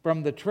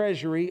from the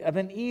treasury of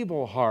an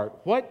evil heart.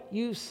 What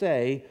you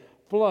say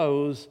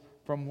flows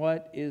from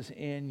what is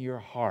in your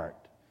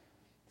heart.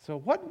 So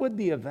what would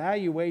the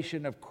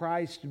evaluation of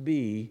Christ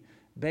be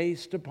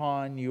based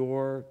upon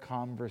your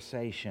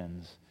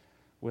conversations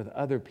with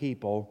other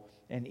people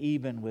and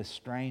even with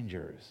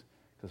strangers?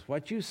 Because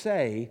what you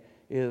say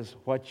is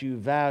what you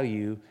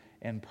value,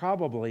 and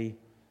probably,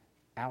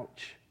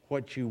 ouch,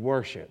 what you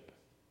worship.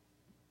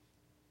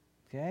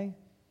 Okay?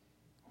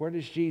 Where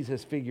does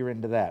Jesus figure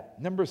into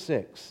that? Number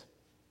 6.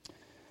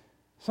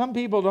 Some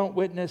people don't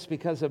witness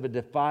because of a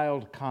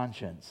defiled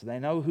conscience. They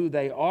know who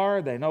they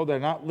are. They know they're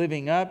not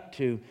living up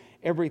to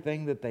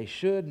everything that they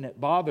should, and it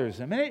bothers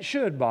them. And it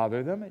should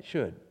bother them. It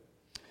should.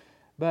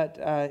 But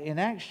in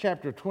Acts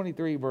chapter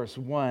 23, verse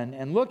 1,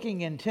 and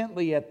looking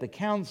intently at the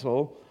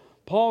council,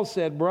 Paul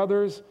said,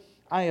 "Brothers,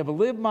 I have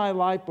lived my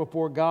life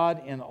before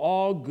God in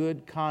all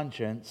good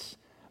conscience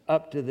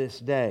up to this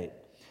day."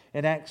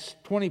 In Acts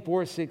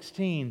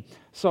 24:16,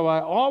 "So I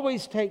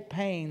always take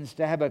pains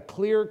to have a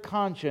clear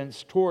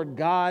conscience toward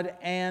God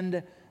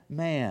and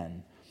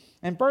man."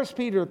 And 1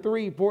 Peter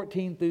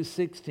 3:14 through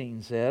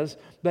 16 says,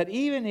 "But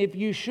even if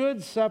you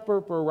should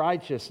suffer for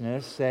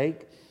righteousness'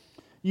 sake,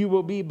 you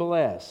will be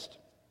blessed.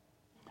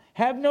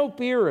 Have no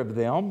fear of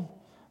them,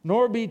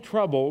 nor be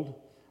troubled,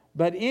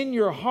 but in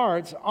your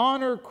hearts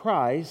honor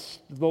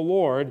Christ the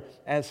Lord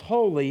as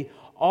holy,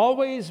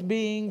 always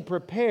being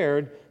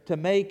prepared to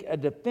make a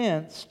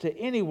defense to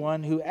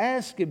anyone who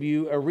asks of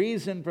you a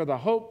reason for the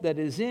hope that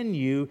is in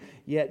you,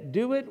 yet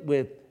do it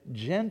with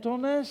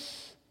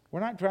gentleness."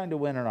 We're not trying to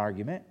win an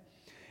argument.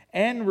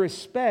 "And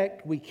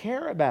respect." We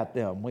care about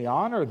them. We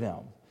honor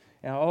them.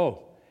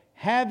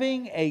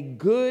 Having a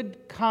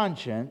good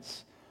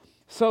conscience,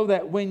 so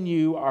that when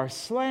you are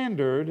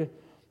slandered,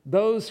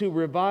 those who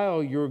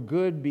revile your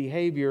good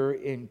behavior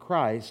in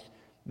Christ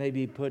may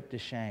be put to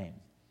shame.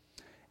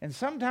 And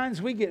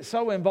sometimes we get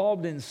so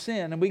involved in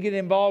sin, and we get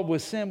involved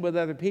with sin with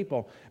other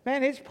people.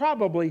 Man, it's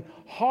probably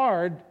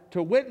hard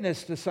to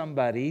witness to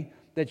somebody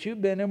that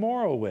you've been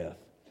immoral with.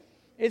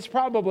 It's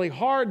probably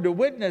hard to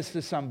witness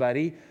to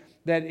somebody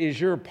that is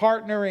your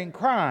partner in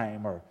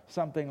crime or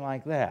something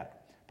like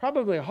that.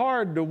 Probably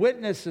hard to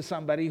witness to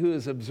somebody who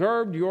has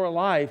observed your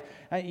life.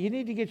 You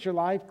need to get your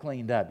life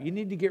cleaned up. You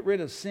need to get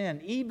rid of sin.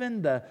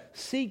 Even the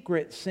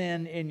secret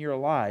sin in your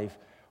life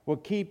will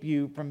keep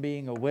you from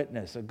being a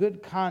witness. A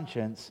good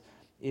conscience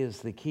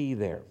is the key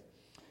there.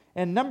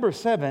 And number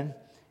 7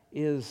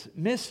 is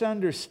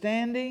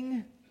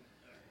misunderstanding,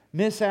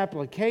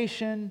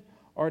 misapplication,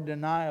 or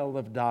denial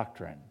of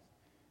doctrine.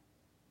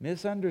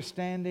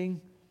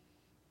 Misunderstanding,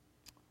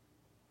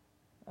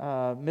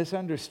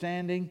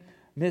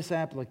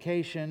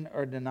 misapplication,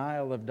 or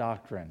denial of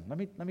doctrine.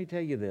 Let me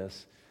tell you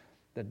this.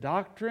 The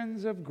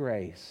doctrines of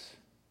grace,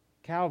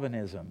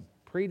 Calvinism,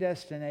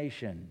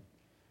 predestination,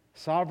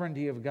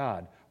 sovereignty of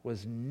God,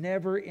 was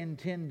never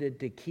intended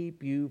to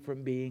keep you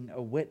from being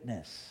a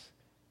witness.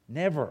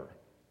 Never.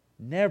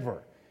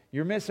 Never.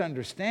 You're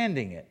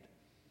misunderstanding it.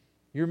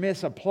 You're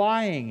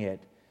misapplying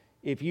it.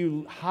 If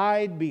you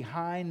hide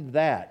behind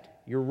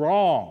that, you're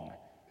wrong.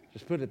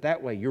 Just put it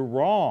that way. You're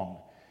wrong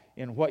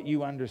in what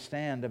you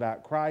understand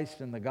about Christ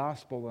and the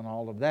gospel and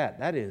all of that.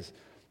 That is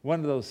one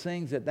of those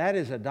things that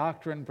is a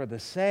doctrine for the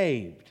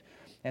saved.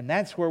 And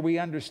that's where we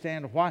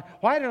understand why.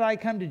 Why did I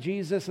come to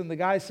Jesus and the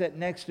guy sitting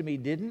next to me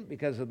didn't?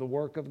 Because of the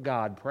work of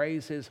God.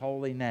 Praise His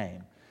holy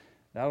name.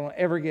 I don't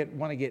ever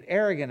want to get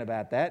arrogant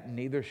about that, and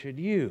neither should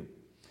you.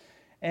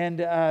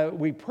 And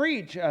we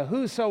preach a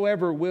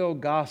whosoever will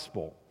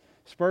gospel.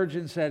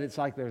 Spurgeon said it's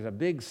like there's a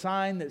big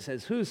sign that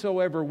says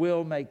whosoever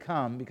will may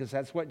come, because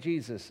that's what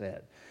Jesus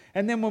said.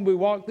 And then when we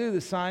walk through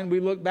the sign, we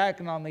look back,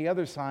 and on the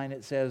other sign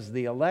it says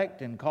the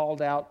elect and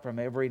called out from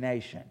every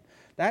nation.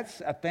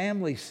 That's a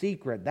family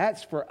secret.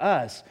 That's for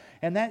us.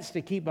 And that's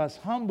to keep us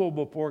humble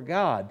before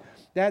God.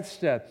 That's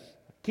to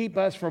keep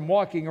us from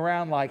walking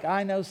around like,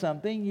 I know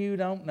something you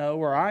don't know,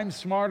 or I'm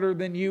smarter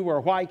than you, or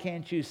why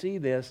can't you see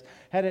this?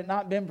 Had it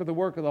not been for the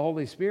work of the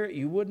Holy Spirit,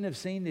 you wouldn't have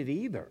seen it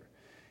either.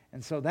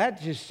 And so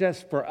that's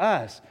just for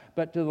us.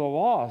 But to the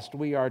lost,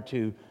 we are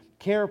to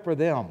care for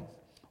them.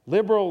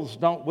 Liberals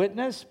don't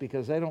witness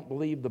because they don't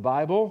believe the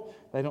Bible.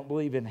 They don't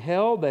believe in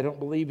hell. They don't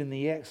believe in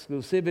the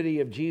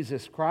exclusivity of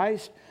Jesus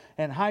Christ.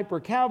 And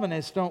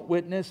hyper-Calvinists don't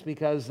witness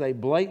because they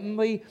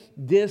blatantly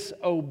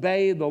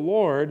disobey the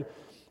Lord.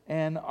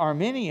 And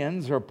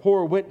Arminians are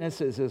poor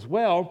witnesses as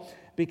well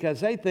because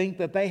they think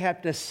that they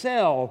have to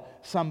sell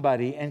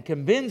somebody and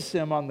convince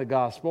them on the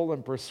gospel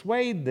and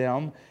persuade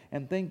them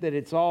and think that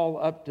it's all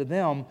up to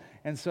them.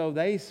 And so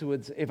they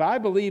would, if I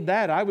believed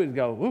that, I would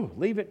go, ooh,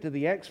 leave it to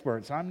the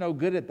experts. I'm no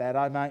good at that.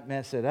 I might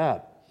mess it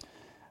up.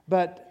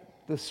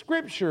 But the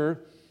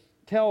Scripture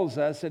tells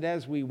us that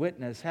as we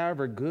witness,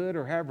 however good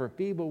or however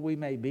feeble we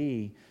may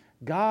be,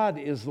 God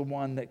is the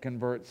one that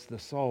converts the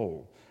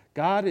soul.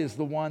 God is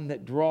the one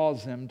that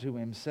draws them to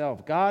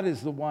Himself. God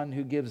is the one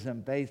who gives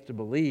them faith to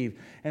believe.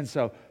 And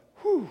so,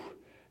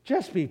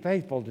 just be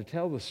faithful to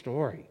tell the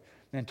story.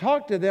 And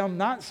talk to them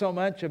not so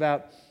much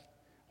about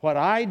what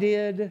I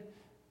did.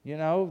 You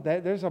know,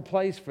 there's a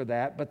place for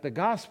that. But the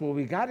gospel,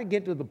 we got to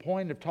get to the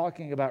point of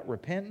talking about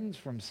repentance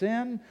from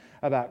sin,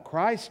 about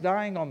Christ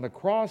dying on the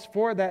cross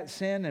for that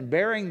sin and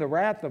bearing the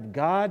wrath of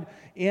God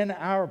in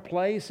our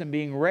place and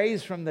being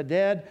raised from the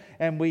dead.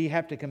 And we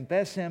have to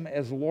confess Him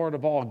as Lord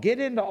of all. Get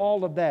into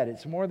all of that.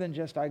 It's more than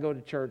just I go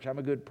to church, I'm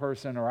a good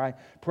person, or I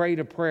prayed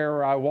a prayer,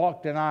 or I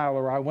walked an aisle,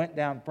 or I went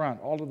down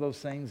front. All of those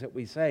things that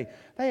we say,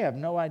 they have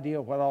no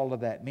idea what all of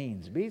that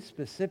means. Be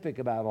specific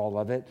about all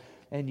of it.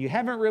 And you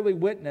haven't really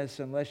witnessed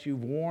unless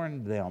you've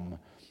warned them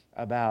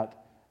about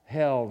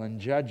hell and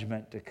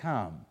judgment to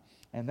come.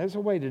 And there's a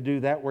way to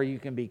do that where you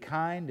can be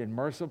kind and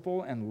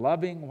merciful and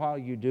loving while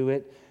you do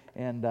it,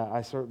 and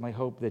I certainly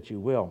hope that you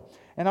will.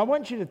 And I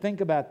want you to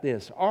think about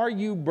this. Are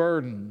you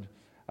burdened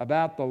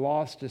about the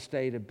lost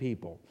estate of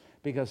people?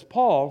 Because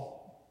Paul,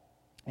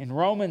 in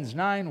Romans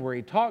 9, where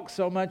he talks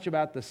so much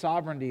about the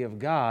sovereignty of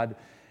God,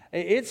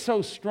 it's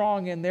so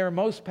strong in there,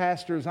 most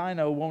pastors I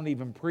know won't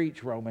even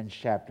preach Romans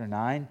chapter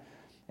 9.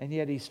 And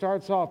yet he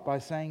starts off by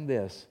saying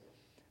this: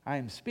 I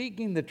am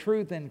speaking the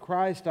truth in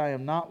Christ, I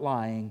am not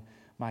lying.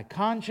 My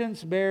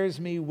conscience bears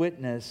me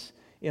witness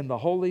in the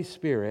Holy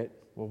Spirit.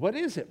 Well, what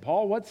is it,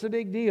 Paul? What's the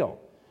big deal?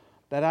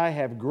 That I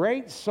have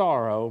great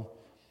sorrow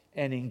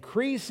and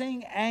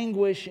increasing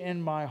anguish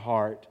in my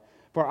heart,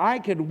 for I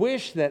could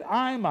wish that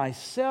I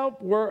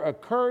myself were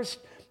accursed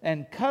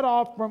and cut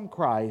off from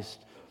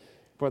Christ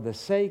for the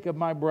sake of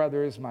my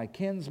brothers, my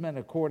kinsmen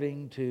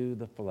according to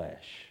the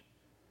flesh.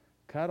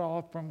 Cut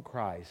off from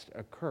Christ,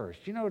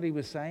 accursed. You know what he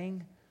was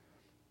saying?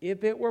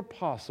 If it were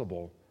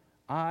possible,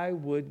 I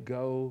would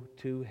go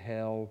to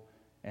hell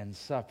and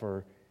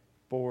suffer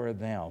for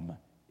them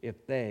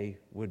if they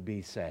would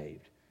be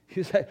saved.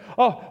 You say,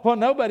 oh, well,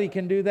 nobody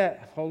can do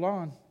that. Hold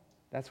on.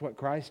 That's what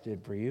Christ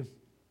did for you.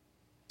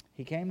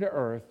 He came to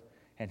earth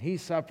and he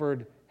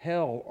suffered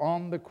hell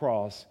on the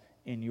cross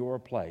in your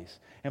place.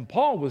 And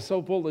Paul was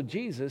so full of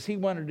Jesus, he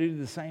wanted to do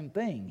the same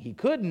thing. He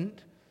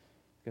couldn't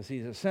because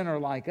he's a sinner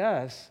like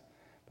us,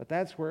 but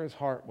that's where his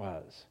heart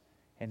was.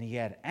 And he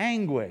had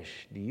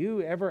anguish. Do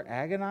you ever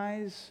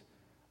agonize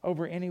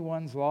over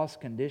anyone's lost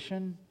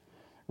condition?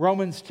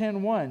 Romans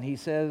 10:1, he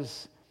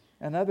says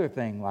another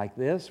thing like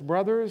this: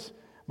 brothers,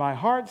 my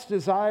heart's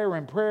desire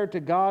and prayer to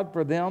God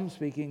for them,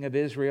 speaking of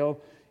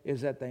Israel,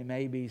 is that they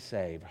may be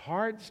saved.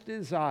 Heart's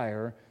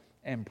desire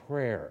and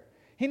prayer.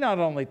 He not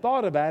only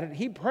thought about it,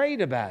 he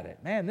prayed about it.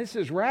 Man, this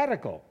is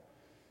radical,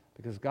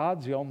 because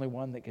God's the only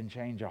one that can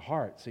change a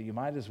heart. So you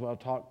might as well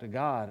talk to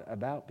God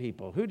about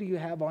people. Who do you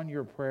have on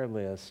your prayer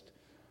list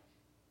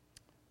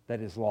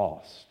that is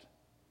lost?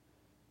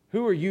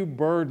 Who are you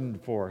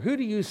burdened for? Who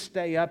do you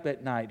stay up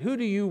at night? Who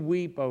do you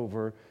weep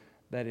over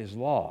that is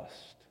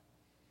lost?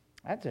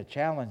 That's a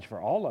challenge for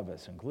all of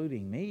us,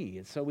 including me.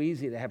 It's so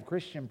easy to have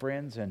Christian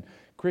friends and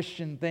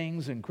Christian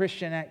things and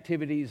Christian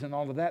activities and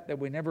all of that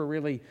we never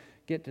really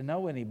get to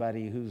know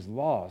anybody who's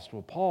lost.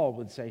 Well, Paul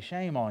would say,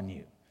 shame on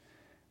you.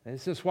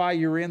 This is why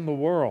you're in the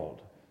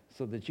world,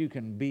 so that you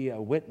can be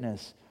a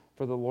witness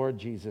for the Lord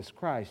Jesus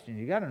Christ. And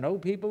you've got to know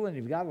people and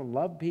you've got to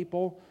love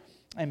people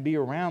and be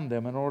around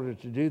them in order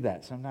to do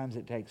that. Sometimes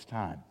it takes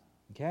time.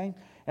 Okay?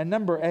 And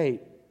number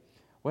 8,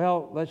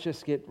 well, let's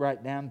just get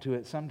right down to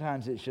it.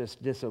 Sometimes it's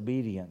just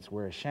disobedience.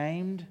 We're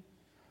ashamed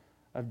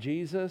of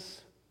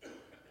Jesus.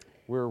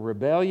 We're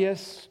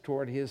rebellious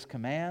toward His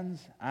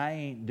commands. I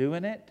ain't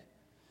doing it.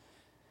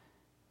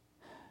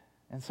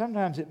 And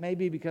sometimes it may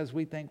be because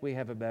we think we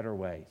have a better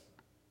way.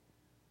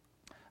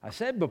 I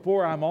said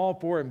before, I'm all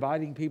for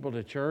inviting people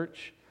to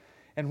church.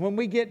 And when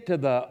we get to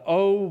the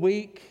O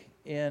week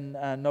in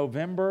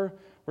November,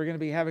 we're going to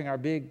be having our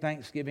big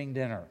Thanksgiving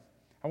dinner.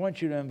 I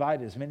want you to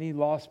invite as many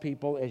lost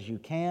people as you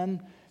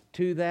can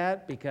to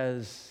that,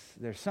 because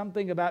there's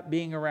something about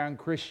being around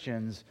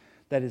Christians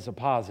that is a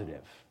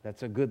positive.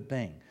 That's a good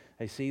thing.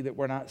 They see that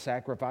we're not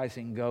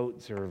sacrificing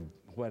goats or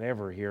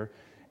whatever here,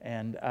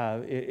 and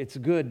it's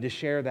good to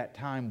share that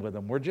time with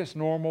them. We're just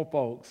normal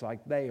folks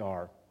like they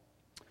are.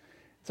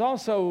 It's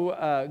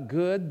also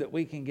good that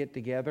we can get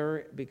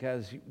together,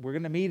 because we're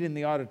going to meet in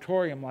the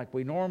auditorium like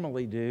we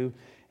normally do,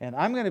 and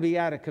I'm going to be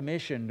out of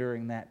commission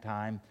during that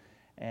time.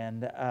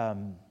 And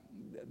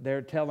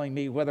they're telling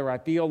me whether I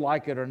feel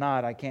like it or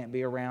not, I can't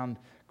be around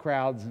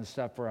crowds and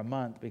stuff for a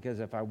month, because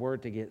if I were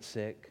to get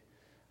sick,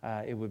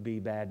 it would be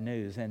bad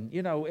news. And,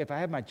 you know, if I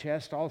have my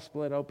chest all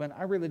split open,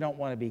 I really don't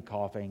want to be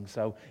coughing.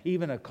 So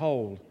even a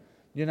cold,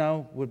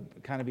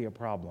 would kind of be a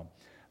problem.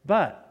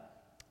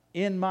 But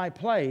in my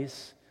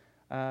place,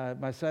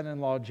 my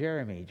son-in-law,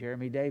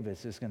 Jeremy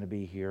Davis, is going to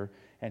be here,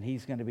 and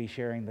he's going to be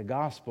sharing the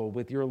gospel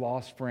with your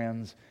lost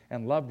friends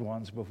and loved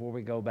ones before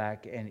we go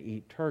back and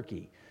eat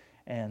turkey.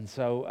 And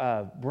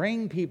so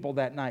bring people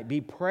that night.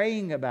 Be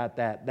praying about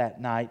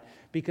that night,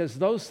 because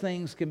those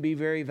things can be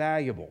very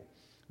valuable.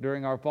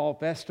 During our fall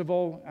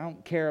festival, I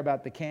don't care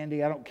about the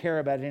candy. I don't care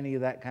about any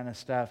of that kind of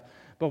stuff.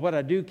 But what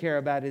I do care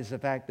about is the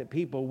fact that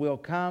people will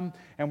come,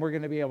 and we're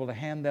going to be able to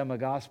hand them a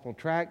gospel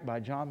tract by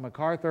John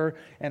MacArthur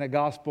and a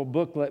gospel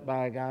booklet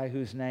by a guy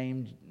whose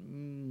name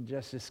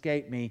just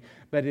escaped me.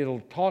 But it'll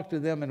talk to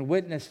them and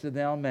witness to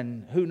them,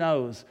 and who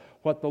knows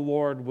what the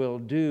Lord will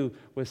do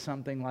with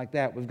something like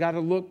that. We've got to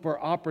look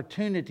for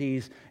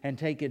opportunities and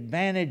take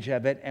advantage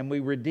of it, and we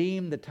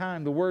redeem the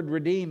time. The word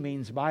redeem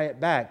means buy it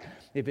back.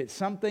 If it's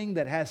something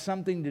that has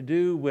something to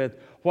do with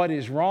what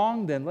is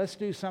wrong, then let's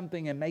do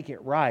something and make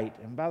it right.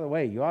 And by the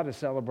way, you ought to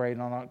celebrate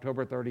on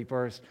October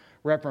 31st,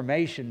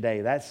 Reformation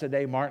Day. That's the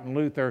day Martin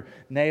Luther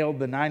nailed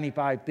the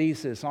 95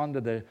 Thesis onto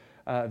the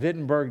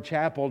Wittenberg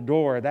Chapel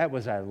door. That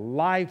was a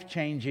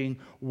life-changing,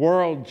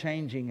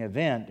 world-changing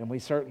event, and we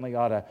certainly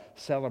ought to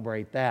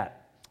celebrate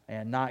that.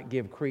 and not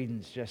give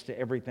credence just to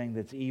everything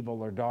that's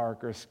evil or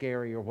dark or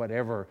scary or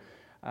whatever.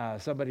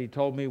 Somebody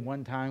told me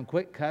one time,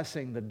 quit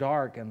cussing the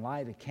dark and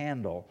light a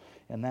candle.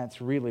 And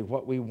that's really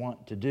what we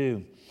want to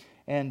do.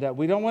 And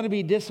we don't want to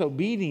be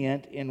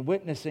disobedient in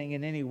witnessing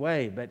in any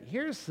way. But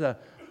here's the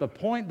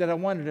point that I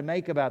wanted to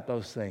make about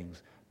those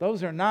things.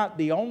 Those are not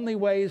the only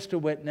ways to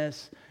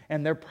witness,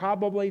 and they're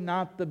probably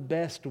not the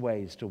best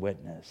ways to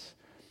witness.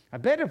 I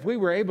bet if we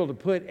were able to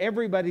put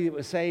everybody that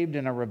was saved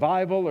in a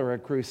revival or a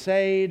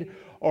crusade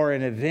or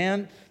an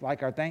event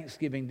like our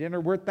Thanksgiving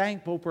dinner, we're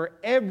thankful for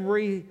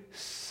every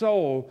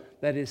soul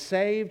that is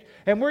saved,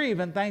 and we're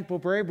even thankful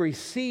for every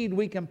seed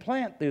we can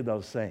plant through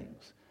those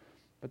things.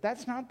 But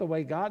that's not the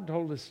way God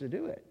told us to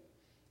do it.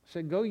 He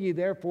said, "Go ye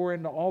therefore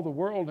into all the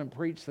world and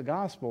preach the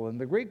gospel."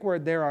 And the Greek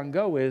word there on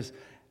go is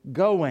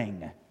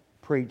going.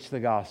 Preach the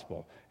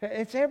gospel.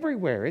 It's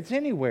everywhere. It's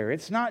anywhere.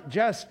 It's not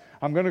just,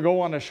 I'm going to go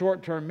on a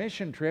short-term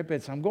mission trip.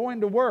 It's, I'm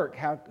going to work.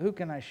 Who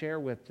can I share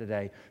with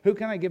today? Who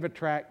can I give a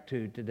tract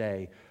to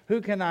today? Who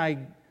can I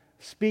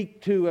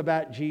speak to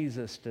about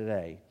Jesus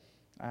today?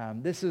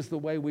 This is the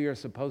way we are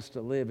supposed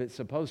to live. It's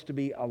supposed to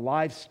be a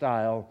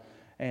lifestyle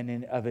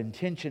of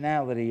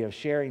intentionality of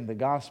sharing the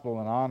gospel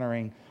and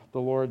honoring the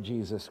Lord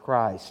Jesus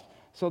Christ.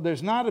 So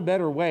there's not a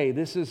better way.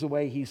 This is the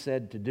way He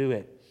said to do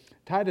it.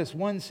 Titus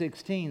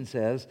 1:16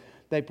 says,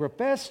 "They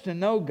profess to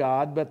know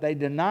God, but they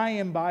deny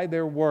Him by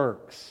their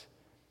works."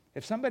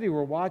 If somebody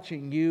were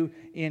watching you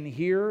in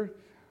here,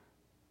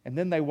 and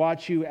then they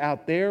watch you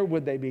out there,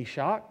 would they be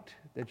shocked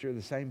that you're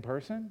the same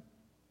person?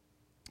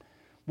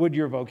 Would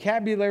your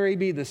vocabulary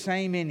be the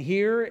same in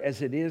here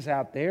as it is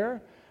out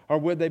there? Or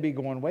would they be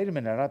going, "Wait a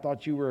minute, I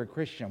thought you were a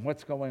Christian.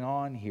 What's going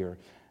on here?"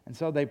 And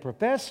so they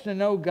profess to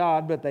know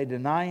God, but they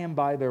deny Him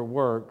by their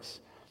works.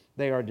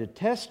 They are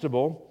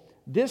detestable,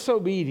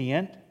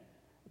 disobedient.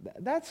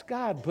 That's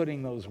God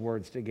putting those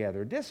words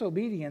together.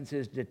 Disobedience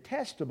is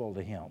detestable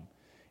to Him.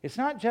 It's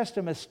not just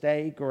a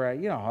mistake or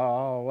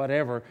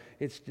whatever.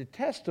 It's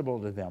detestable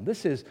to them.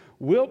 This is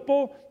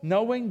willful,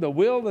 knowing the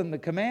will and the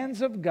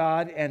commands of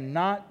God and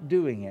not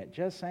doing it.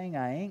 Just saying,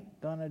 "I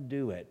ain't gonna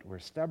do it." We're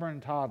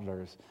stubborn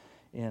toddlers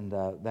in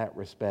that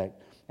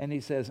respect. And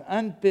He says,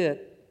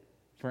 unfit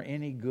for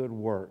any good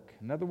work.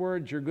 In other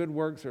words, your good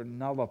works are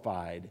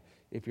nullified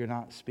if you're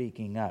not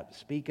speaking up.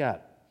 Speak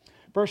up.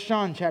 1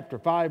 John chapter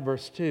 5,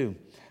 verse 2.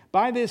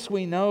 "By this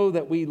we know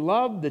that we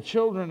love the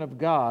children of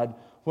God,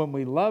 when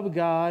we love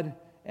God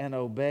and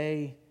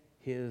obey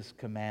His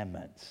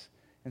commandments."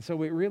 And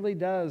so it really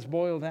does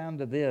boil down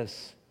to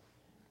this.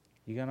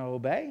 You going to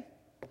obey?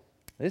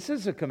 This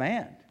is a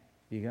command.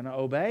 You going to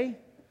obey,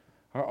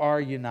 or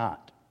are you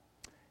not?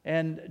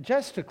 And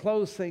just to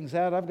close things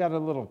out, I've got a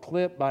little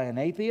clip by an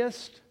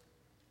atheist.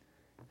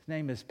 His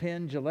name is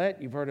Penn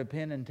Jillette. You've heard of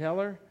Penn and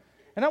Teller.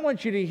 And I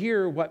want you to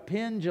hear what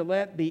Penn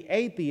Jillette, the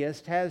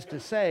atheist, has to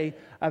say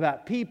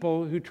about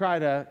people who try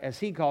to, as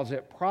he calls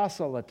it,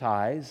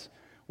 proselytize.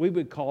 We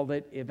would call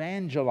it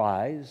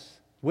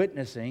evangelize,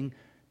 witnessing,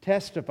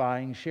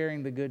 testifying,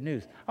 sharing the good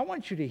news. I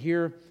want you to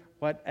hear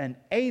what an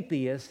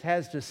atheist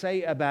has to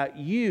say about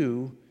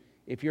you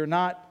if you're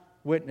not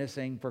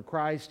witnessing for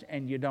Christ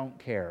and you don't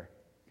care.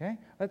 Okay?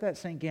 Let that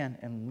sink in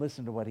and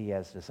listen to what he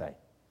has to say.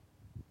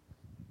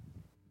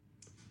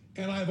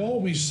 And I've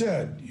always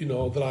said,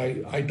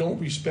 that I don't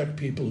respect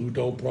people who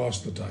don't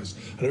proselytize.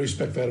 I don't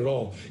respect that at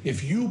all.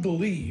 If you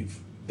believe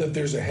that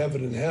there's a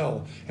heaven and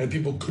hell and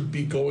people could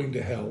be going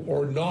to hell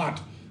or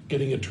not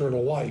getting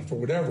eternal life or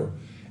whatever,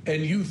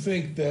 and you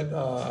think that,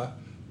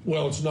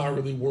 it's not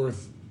really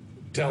worth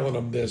telling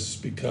them this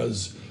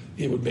because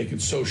it would make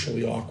it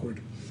socially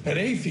awkward. And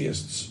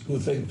atheists who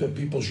think that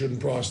people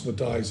shouldn't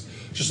proselytize,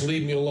 just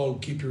leave me alone,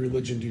 keep your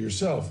religion to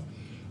yourself.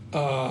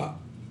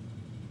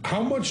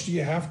 How much do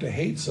you have to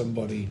hate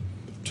somebody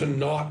to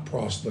not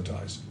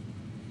proselytize?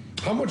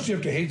 How much do you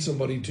have to hate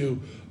somebody to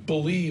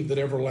believe that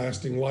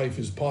everlasting life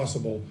is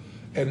possible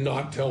and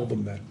not tell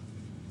them that?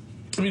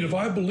 I mean, if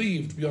I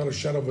believed, beyond a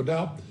shadow of a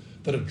doubt,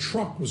 that a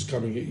truck was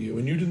coming at you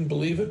and you didn't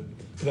believe it,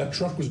 that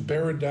truck was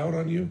bearing down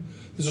on you,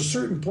 there's a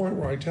certain point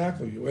where I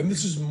tackle you. And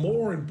this is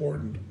more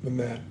important than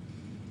that.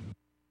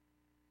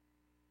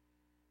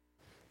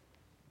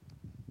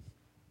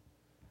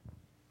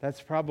 That's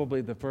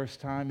probably the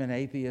first time an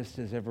atheist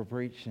has ever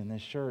preached in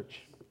this church.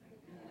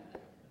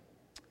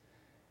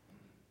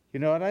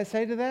 You know what I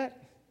say to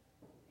that?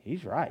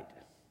 He's right.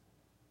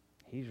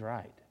 He's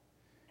right.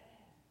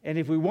 And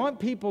if we want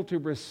people to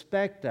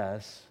respect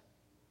us,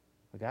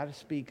 we've got to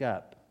speak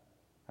up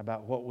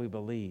about what we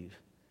believe.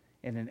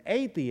 And an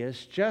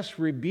atheist just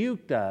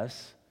rebuked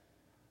us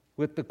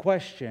with the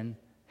question,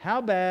 how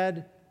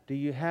bad do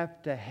you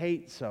have to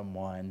hate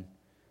someone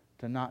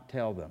to not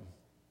tell them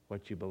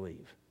what you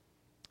believe?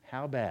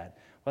 How bad?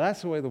 Well,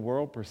 that's the way the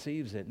world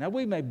perceives it. Now,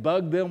 we may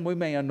bug them, we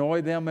may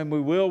annoy them, and we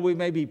will. We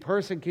may be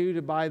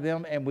persecuted by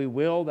them, and we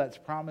will. That's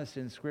promised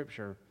in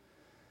Scripture.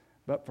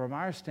 But from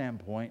our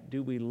standpoint,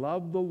 do we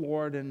love the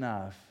Lord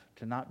enough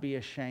to not be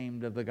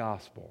ashamed of the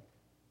gospel?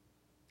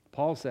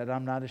 Paul said,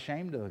 I'm not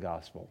ashamed of the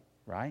gospel,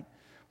 right?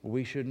 Well,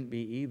 we shouldn't be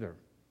either.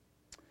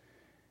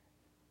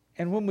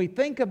 And when we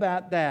think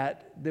about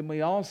that, then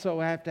we also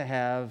have to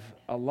have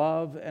a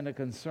love and a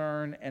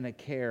concern and a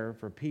care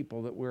for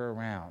people that we're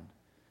around.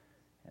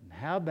 And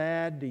how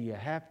bad do you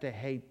have to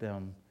hate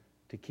them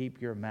to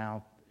keep your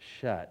mouth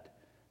shut?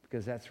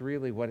 Because that's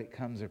really what it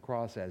comes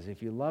across as.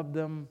 If you love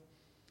them,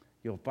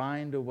 you'll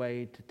find a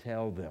way to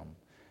tell them.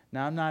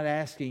 Now, I'm not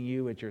asking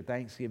you at your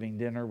Thanksgiving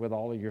dinner with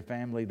all of your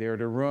family there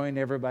to ruin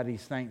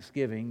everybody's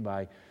Thanksgiving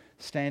by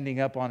standing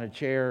up on a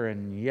chair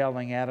and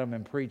yelling at them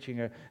and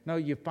preaching. No,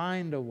 you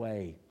find a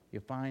way. You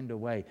find a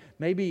way.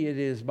 Maybe it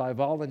is by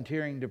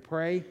volunteering to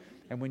pray,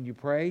 and when you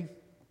pray,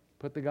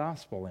 put the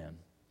gospel in.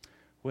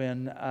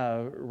 When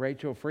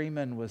Rachel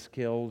Freeman was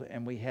killed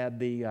and we had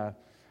the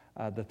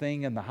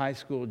thing in the high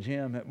school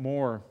gym at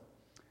Moore,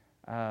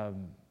 I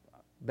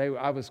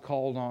was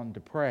called on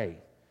to pray.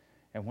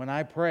 And when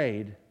I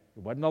prayed,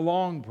 it wasn't a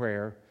long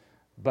prayer,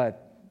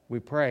 but we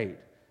prayed.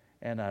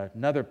 And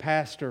another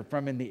pastor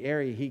from in the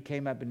area, he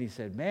came up and he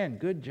said, "Man,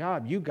 good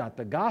job. You got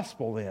the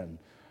gospel in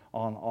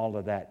on all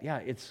of that." Yeah,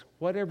 it's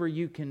whatever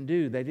you can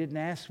do. They didn't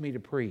ask me to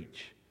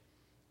preach.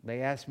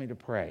 They asked me to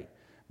pray.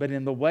 But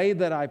in the way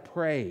that I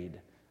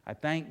prayed, I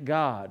thank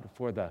God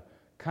for the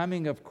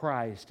coming of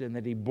Christ and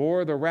that He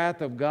bore the wrath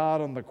of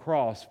God on the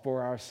cross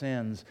for our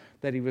sins,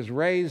 that He was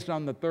raised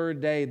on the third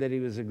day, that He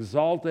was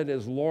exalted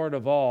as Lord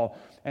of all,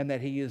 and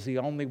that He is the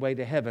only way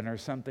to heaven, or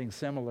something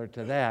similar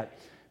to that,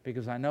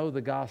 because I know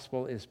the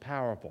gospel is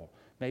powerful.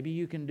 Maybe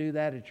you can do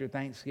that at your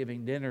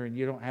Thanksgiving dinner and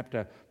you don't have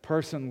to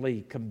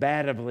personally,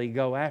 combatively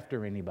go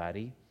after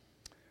anybody.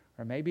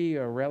 Or maybe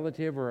a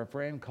relative or a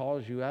friend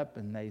calls you up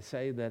and they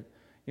say that,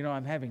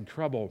 I'm having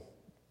trouble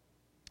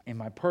in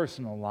my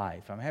personal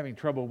life. I'm having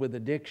trouble with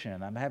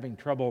addiction. I'm having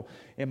trouble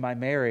in my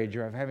marriage,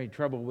 or I'm having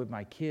trouble with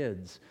my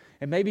kids.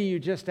 And maybe you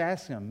just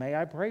ask them, "May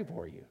I pray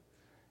for you?"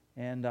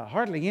 And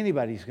hardly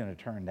anybody's going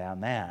to turn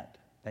down that.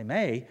 They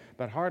may,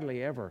 but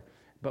hardly ever.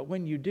 But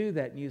when you do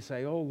that and you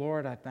say, "Oh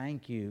Lord, I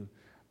thank you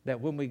that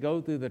when we go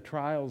through the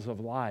trials of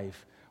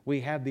life,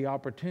 we have the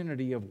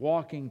opportunity of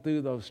walking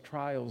through those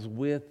trials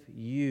with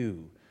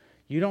you.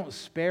 You don't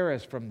spare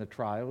us from the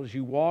trials,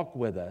 you walk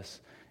with us."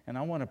 And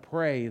I want to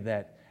pray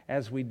that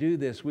as we do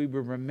this, we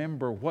will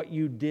remember what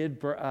you did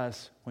for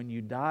us when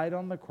you died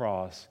on the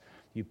cross.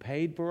 You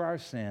paid for our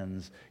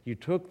sins. You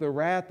took the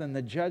wrath and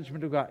the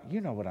judgment of God.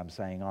 You know what I'm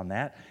saying on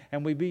that.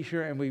 And we be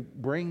sure and we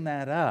bring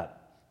that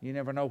up. You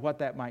never know what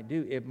that might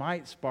do. It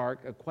might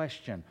spark a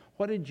question.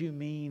 What did you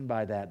mean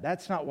by that?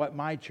 That's not what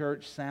my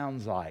church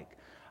sounds like.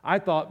 I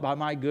thought by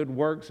my good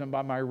works and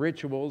by my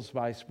rituals,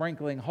 by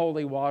sprinkling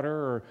holy water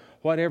or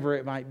whatever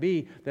it might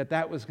be,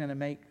 that was going to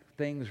make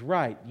things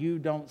right. You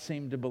don't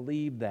seem to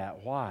believe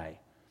that. Why?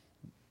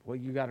 Well,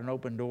 you got an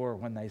open door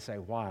when they say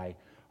why,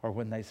 or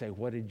when they say,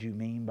 "What did you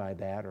mean by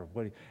that?" Or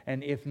what?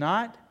 And if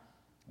not,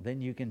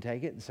 then you can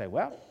take it and say,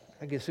 "Well,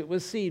 I guess it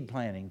was seed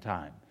planting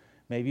time.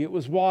 Maybe it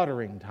was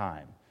watering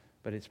time.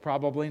 But it's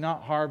probably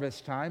not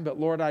harvest time. But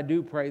Lord, I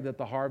do pray that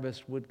the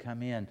harvest would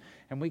come in."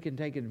 And we can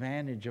take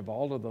advantage of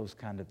all of those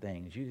kind of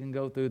things. You can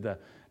go through the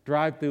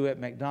drive-through at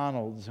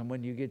McDonald's, and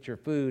when you get your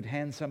food,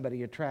 hand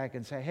somebody a tract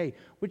and say, "Hey,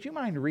 would you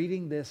mind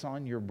reading this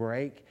on your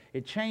break?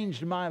 It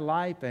changed my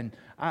life, and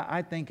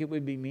I think it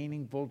would be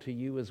meaningful to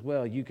you as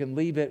well." You can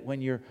leave it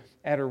when you're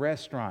at a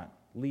restaurant.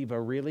 Leave a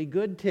really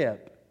good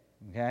tip,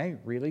 okay?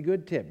 Really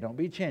good tip. Don't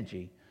be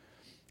chinchy.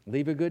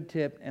 Leave a good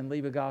tip and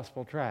leave a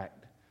gospel tract.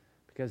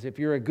 Because if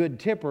you're a good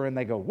tipper and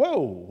they go,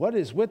 "Whoa, what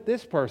is with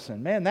this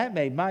person? Man, that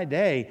made my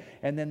day."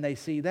 And then they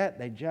see that,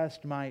 they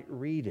just might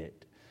read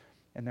it.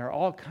 And there are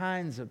all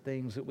kinds of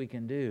things that we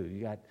can do.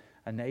 You got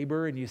a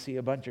neighbor and you see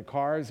a bunch of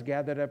cars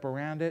gathered up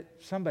around it.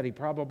 Somebody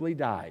probably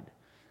died.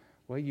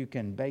 Well, you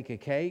can bake a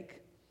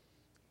cake,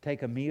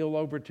 take a meal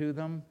over to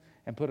them,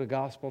 and put a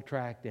gospel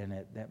tract in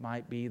it. That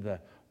might be the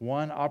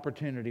one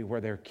opportunity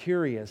where they're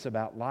curious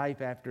about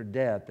life after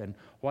death and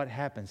what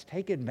happens.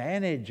 Take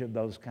advantage of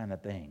those kind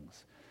of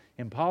things.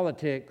 In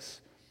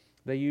politics,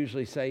 they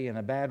usually say in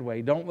a bad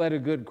way, "Don't let a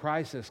good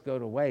crisis go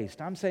to waste."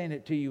 I'm saying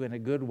it to you in a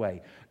good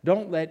way.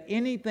 Don't let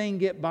anything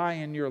get by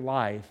in your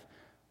life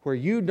where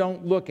you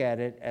don't look at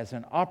it as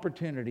an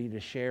opportunity to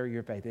share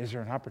your faith. Is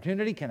there an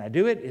opportunity? Can I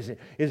do it? Is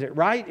it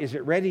right? Is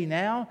it ready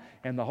now?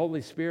 And the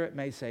Holy Spirit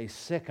may say,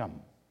 "Sick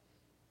 'em."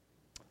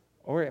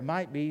 Or it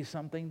might be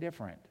something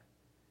different.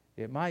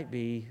 It might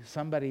be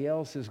somebody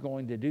else is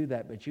going to do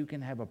that, but you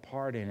can have a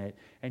part in it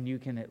and you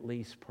can at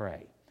least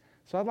pray.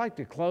 So I'd like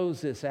to close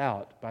this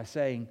out by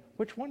saying,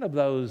 which one of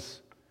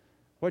those,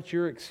 what's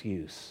your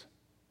excuse?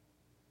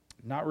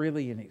 Not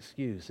really an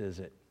excuse, is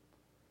it?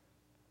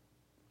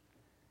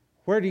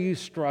 Where do you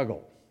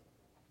struggle?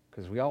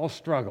 Because we all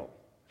struggle.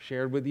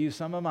 Shared with you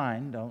some of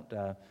mine.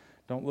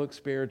 Don't look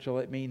spiritual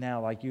at me now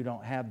like you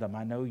don't have them.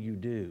 I know you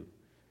do.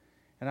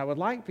 And I would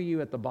like for you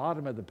at the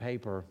bottom of the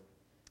paper,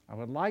 I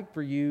would like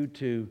for you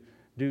to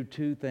do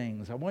two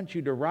things. I want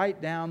you to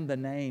write down the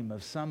name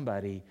of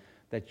somebody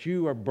that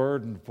you are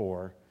burdened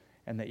for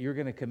and that you're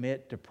going to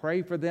commit to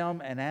pray for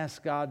them and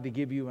ask God to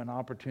give you an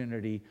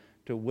opportunity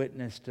to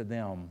witness to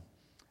them.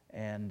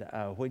 And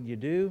when you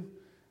do,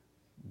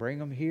 bring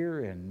them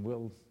here and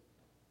we'll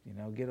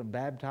Get them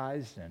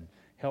baptized and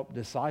help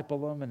disciple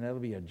them, and it'll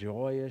be a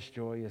joyous,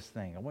 joyous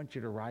thing. I want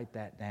you to write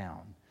that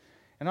down.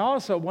 And I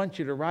also want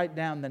you to write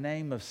down the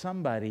name of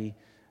somebody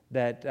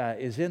that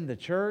is in the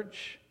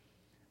church,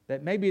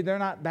 that maybe they're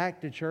not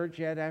back to church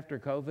yet after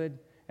COVID,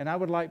 and I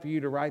would like for you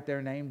to write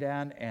their name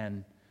down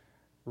and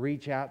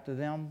reach out to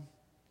them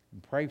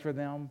and pray for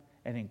them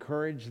and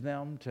encourage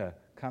them to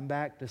come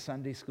back to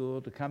Sunday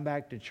school, to come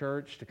back to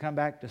church, to come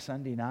back to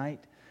Sunday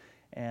night,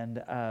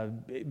 and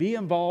be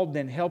involved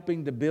in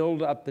helping to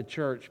build up the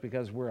church,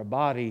 because we're a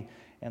body,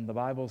 and the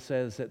Bible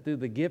says that through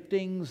the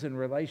giftings and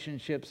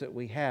relationships that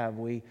we have,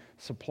 we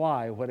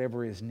supply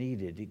whatever is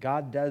needed.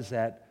 God does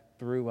that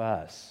through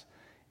us.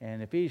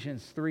 And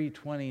Ephesians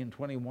 3:20 and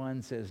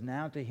 21 says,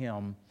 "Now to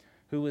Him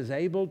who is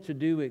able to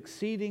do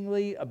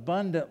exceedingly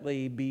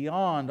abundantly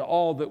beyond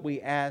all that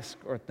we ask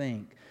or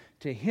think,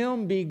 to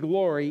Him be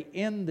glory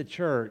in the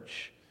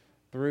church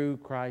through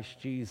Christ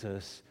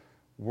Jesus,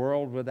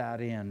 world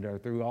without end, or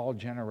through all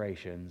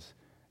generations.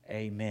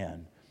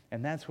 Amen."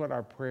 And that's what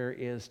our prayer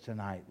is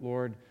tonight.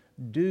 Lord,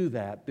 do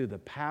that through the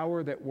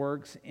power that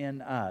works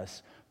in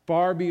us,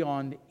 far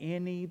beyond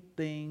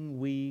anything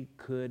we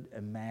could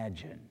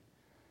imagine.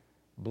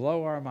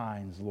 Blow our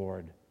minds,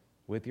 Lord,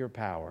 with your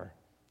power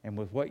and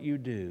with what you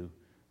do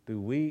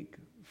through weak,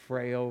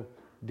 frail,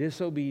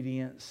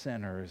 disobedient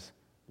sinners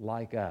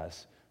like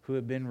us who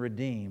have been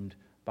redeemed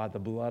by the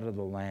blood of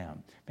the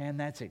Lamb. Man,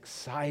 that's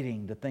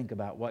exciting to think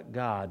about what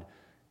God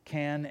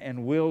can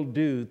and will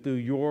do through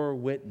your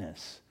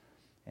witness.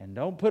 And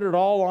don't put it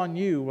all on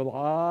you. Well,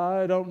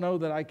 I don't know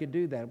that I could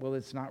do that. Well,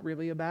 it's not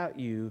really about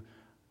you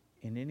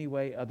in any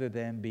way other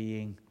than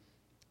being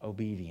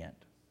obedient.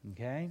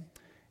 Okay?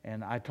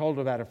 And I told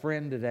about a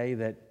friend today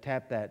that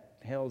tapped that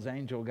Hell's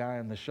Angel guy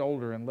on the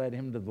shoulder and led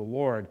him to the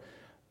Lord.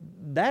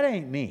 That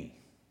ain't me.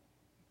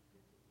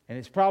 And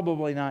it's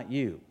probably not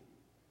you.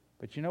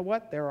 But you know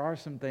what? There are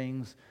some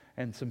things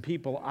and some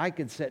people I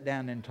could sit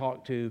down and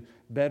talk to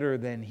better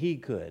than he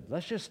could.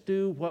 Let's just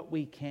do what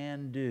we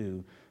can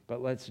do,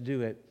 but let's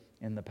do it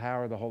in the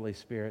power of the Holy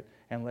Spirit,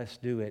 and let's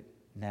do it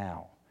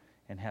now.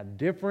 And how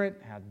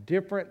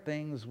different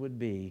things would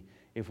be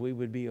if we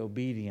would be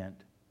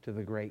obedient to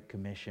the Great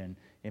Commission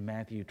in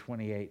Matthew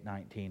 28,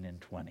 19, and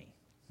 20.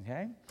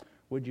 Okay?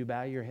 Would you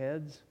bow your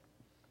heads?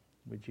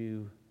 Would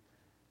you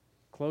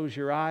close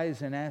your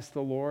eyes and ask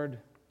the Lord,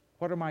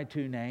 what are my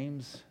two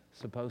names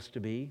supposed to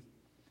be?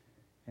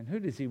 And who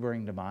does He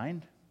bring to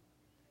mind?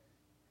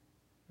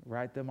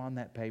 Write them on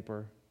that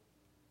paper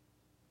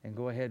and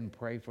go ahead and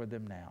pray for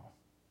them now.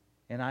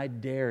 And I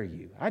dare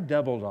you, I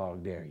double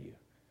dog dare you,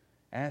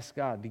 ask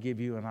God to give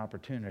you an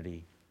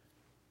opportunity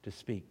to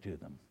speak to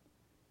them,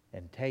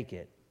 and take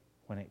it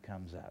when it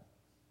comes up.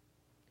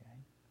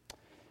 Okay?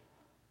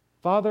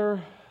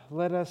 Father,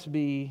 let us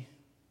be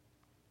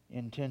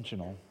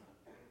intentional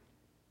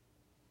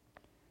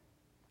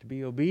to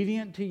be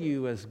obedient to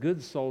you as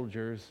good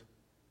soldiers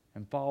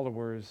and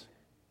followers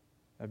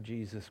of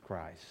Jesus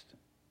Christ.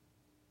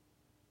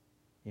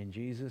 In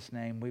Jesus'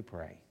 name we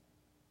pray.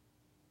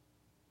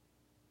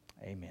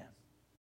 Amen.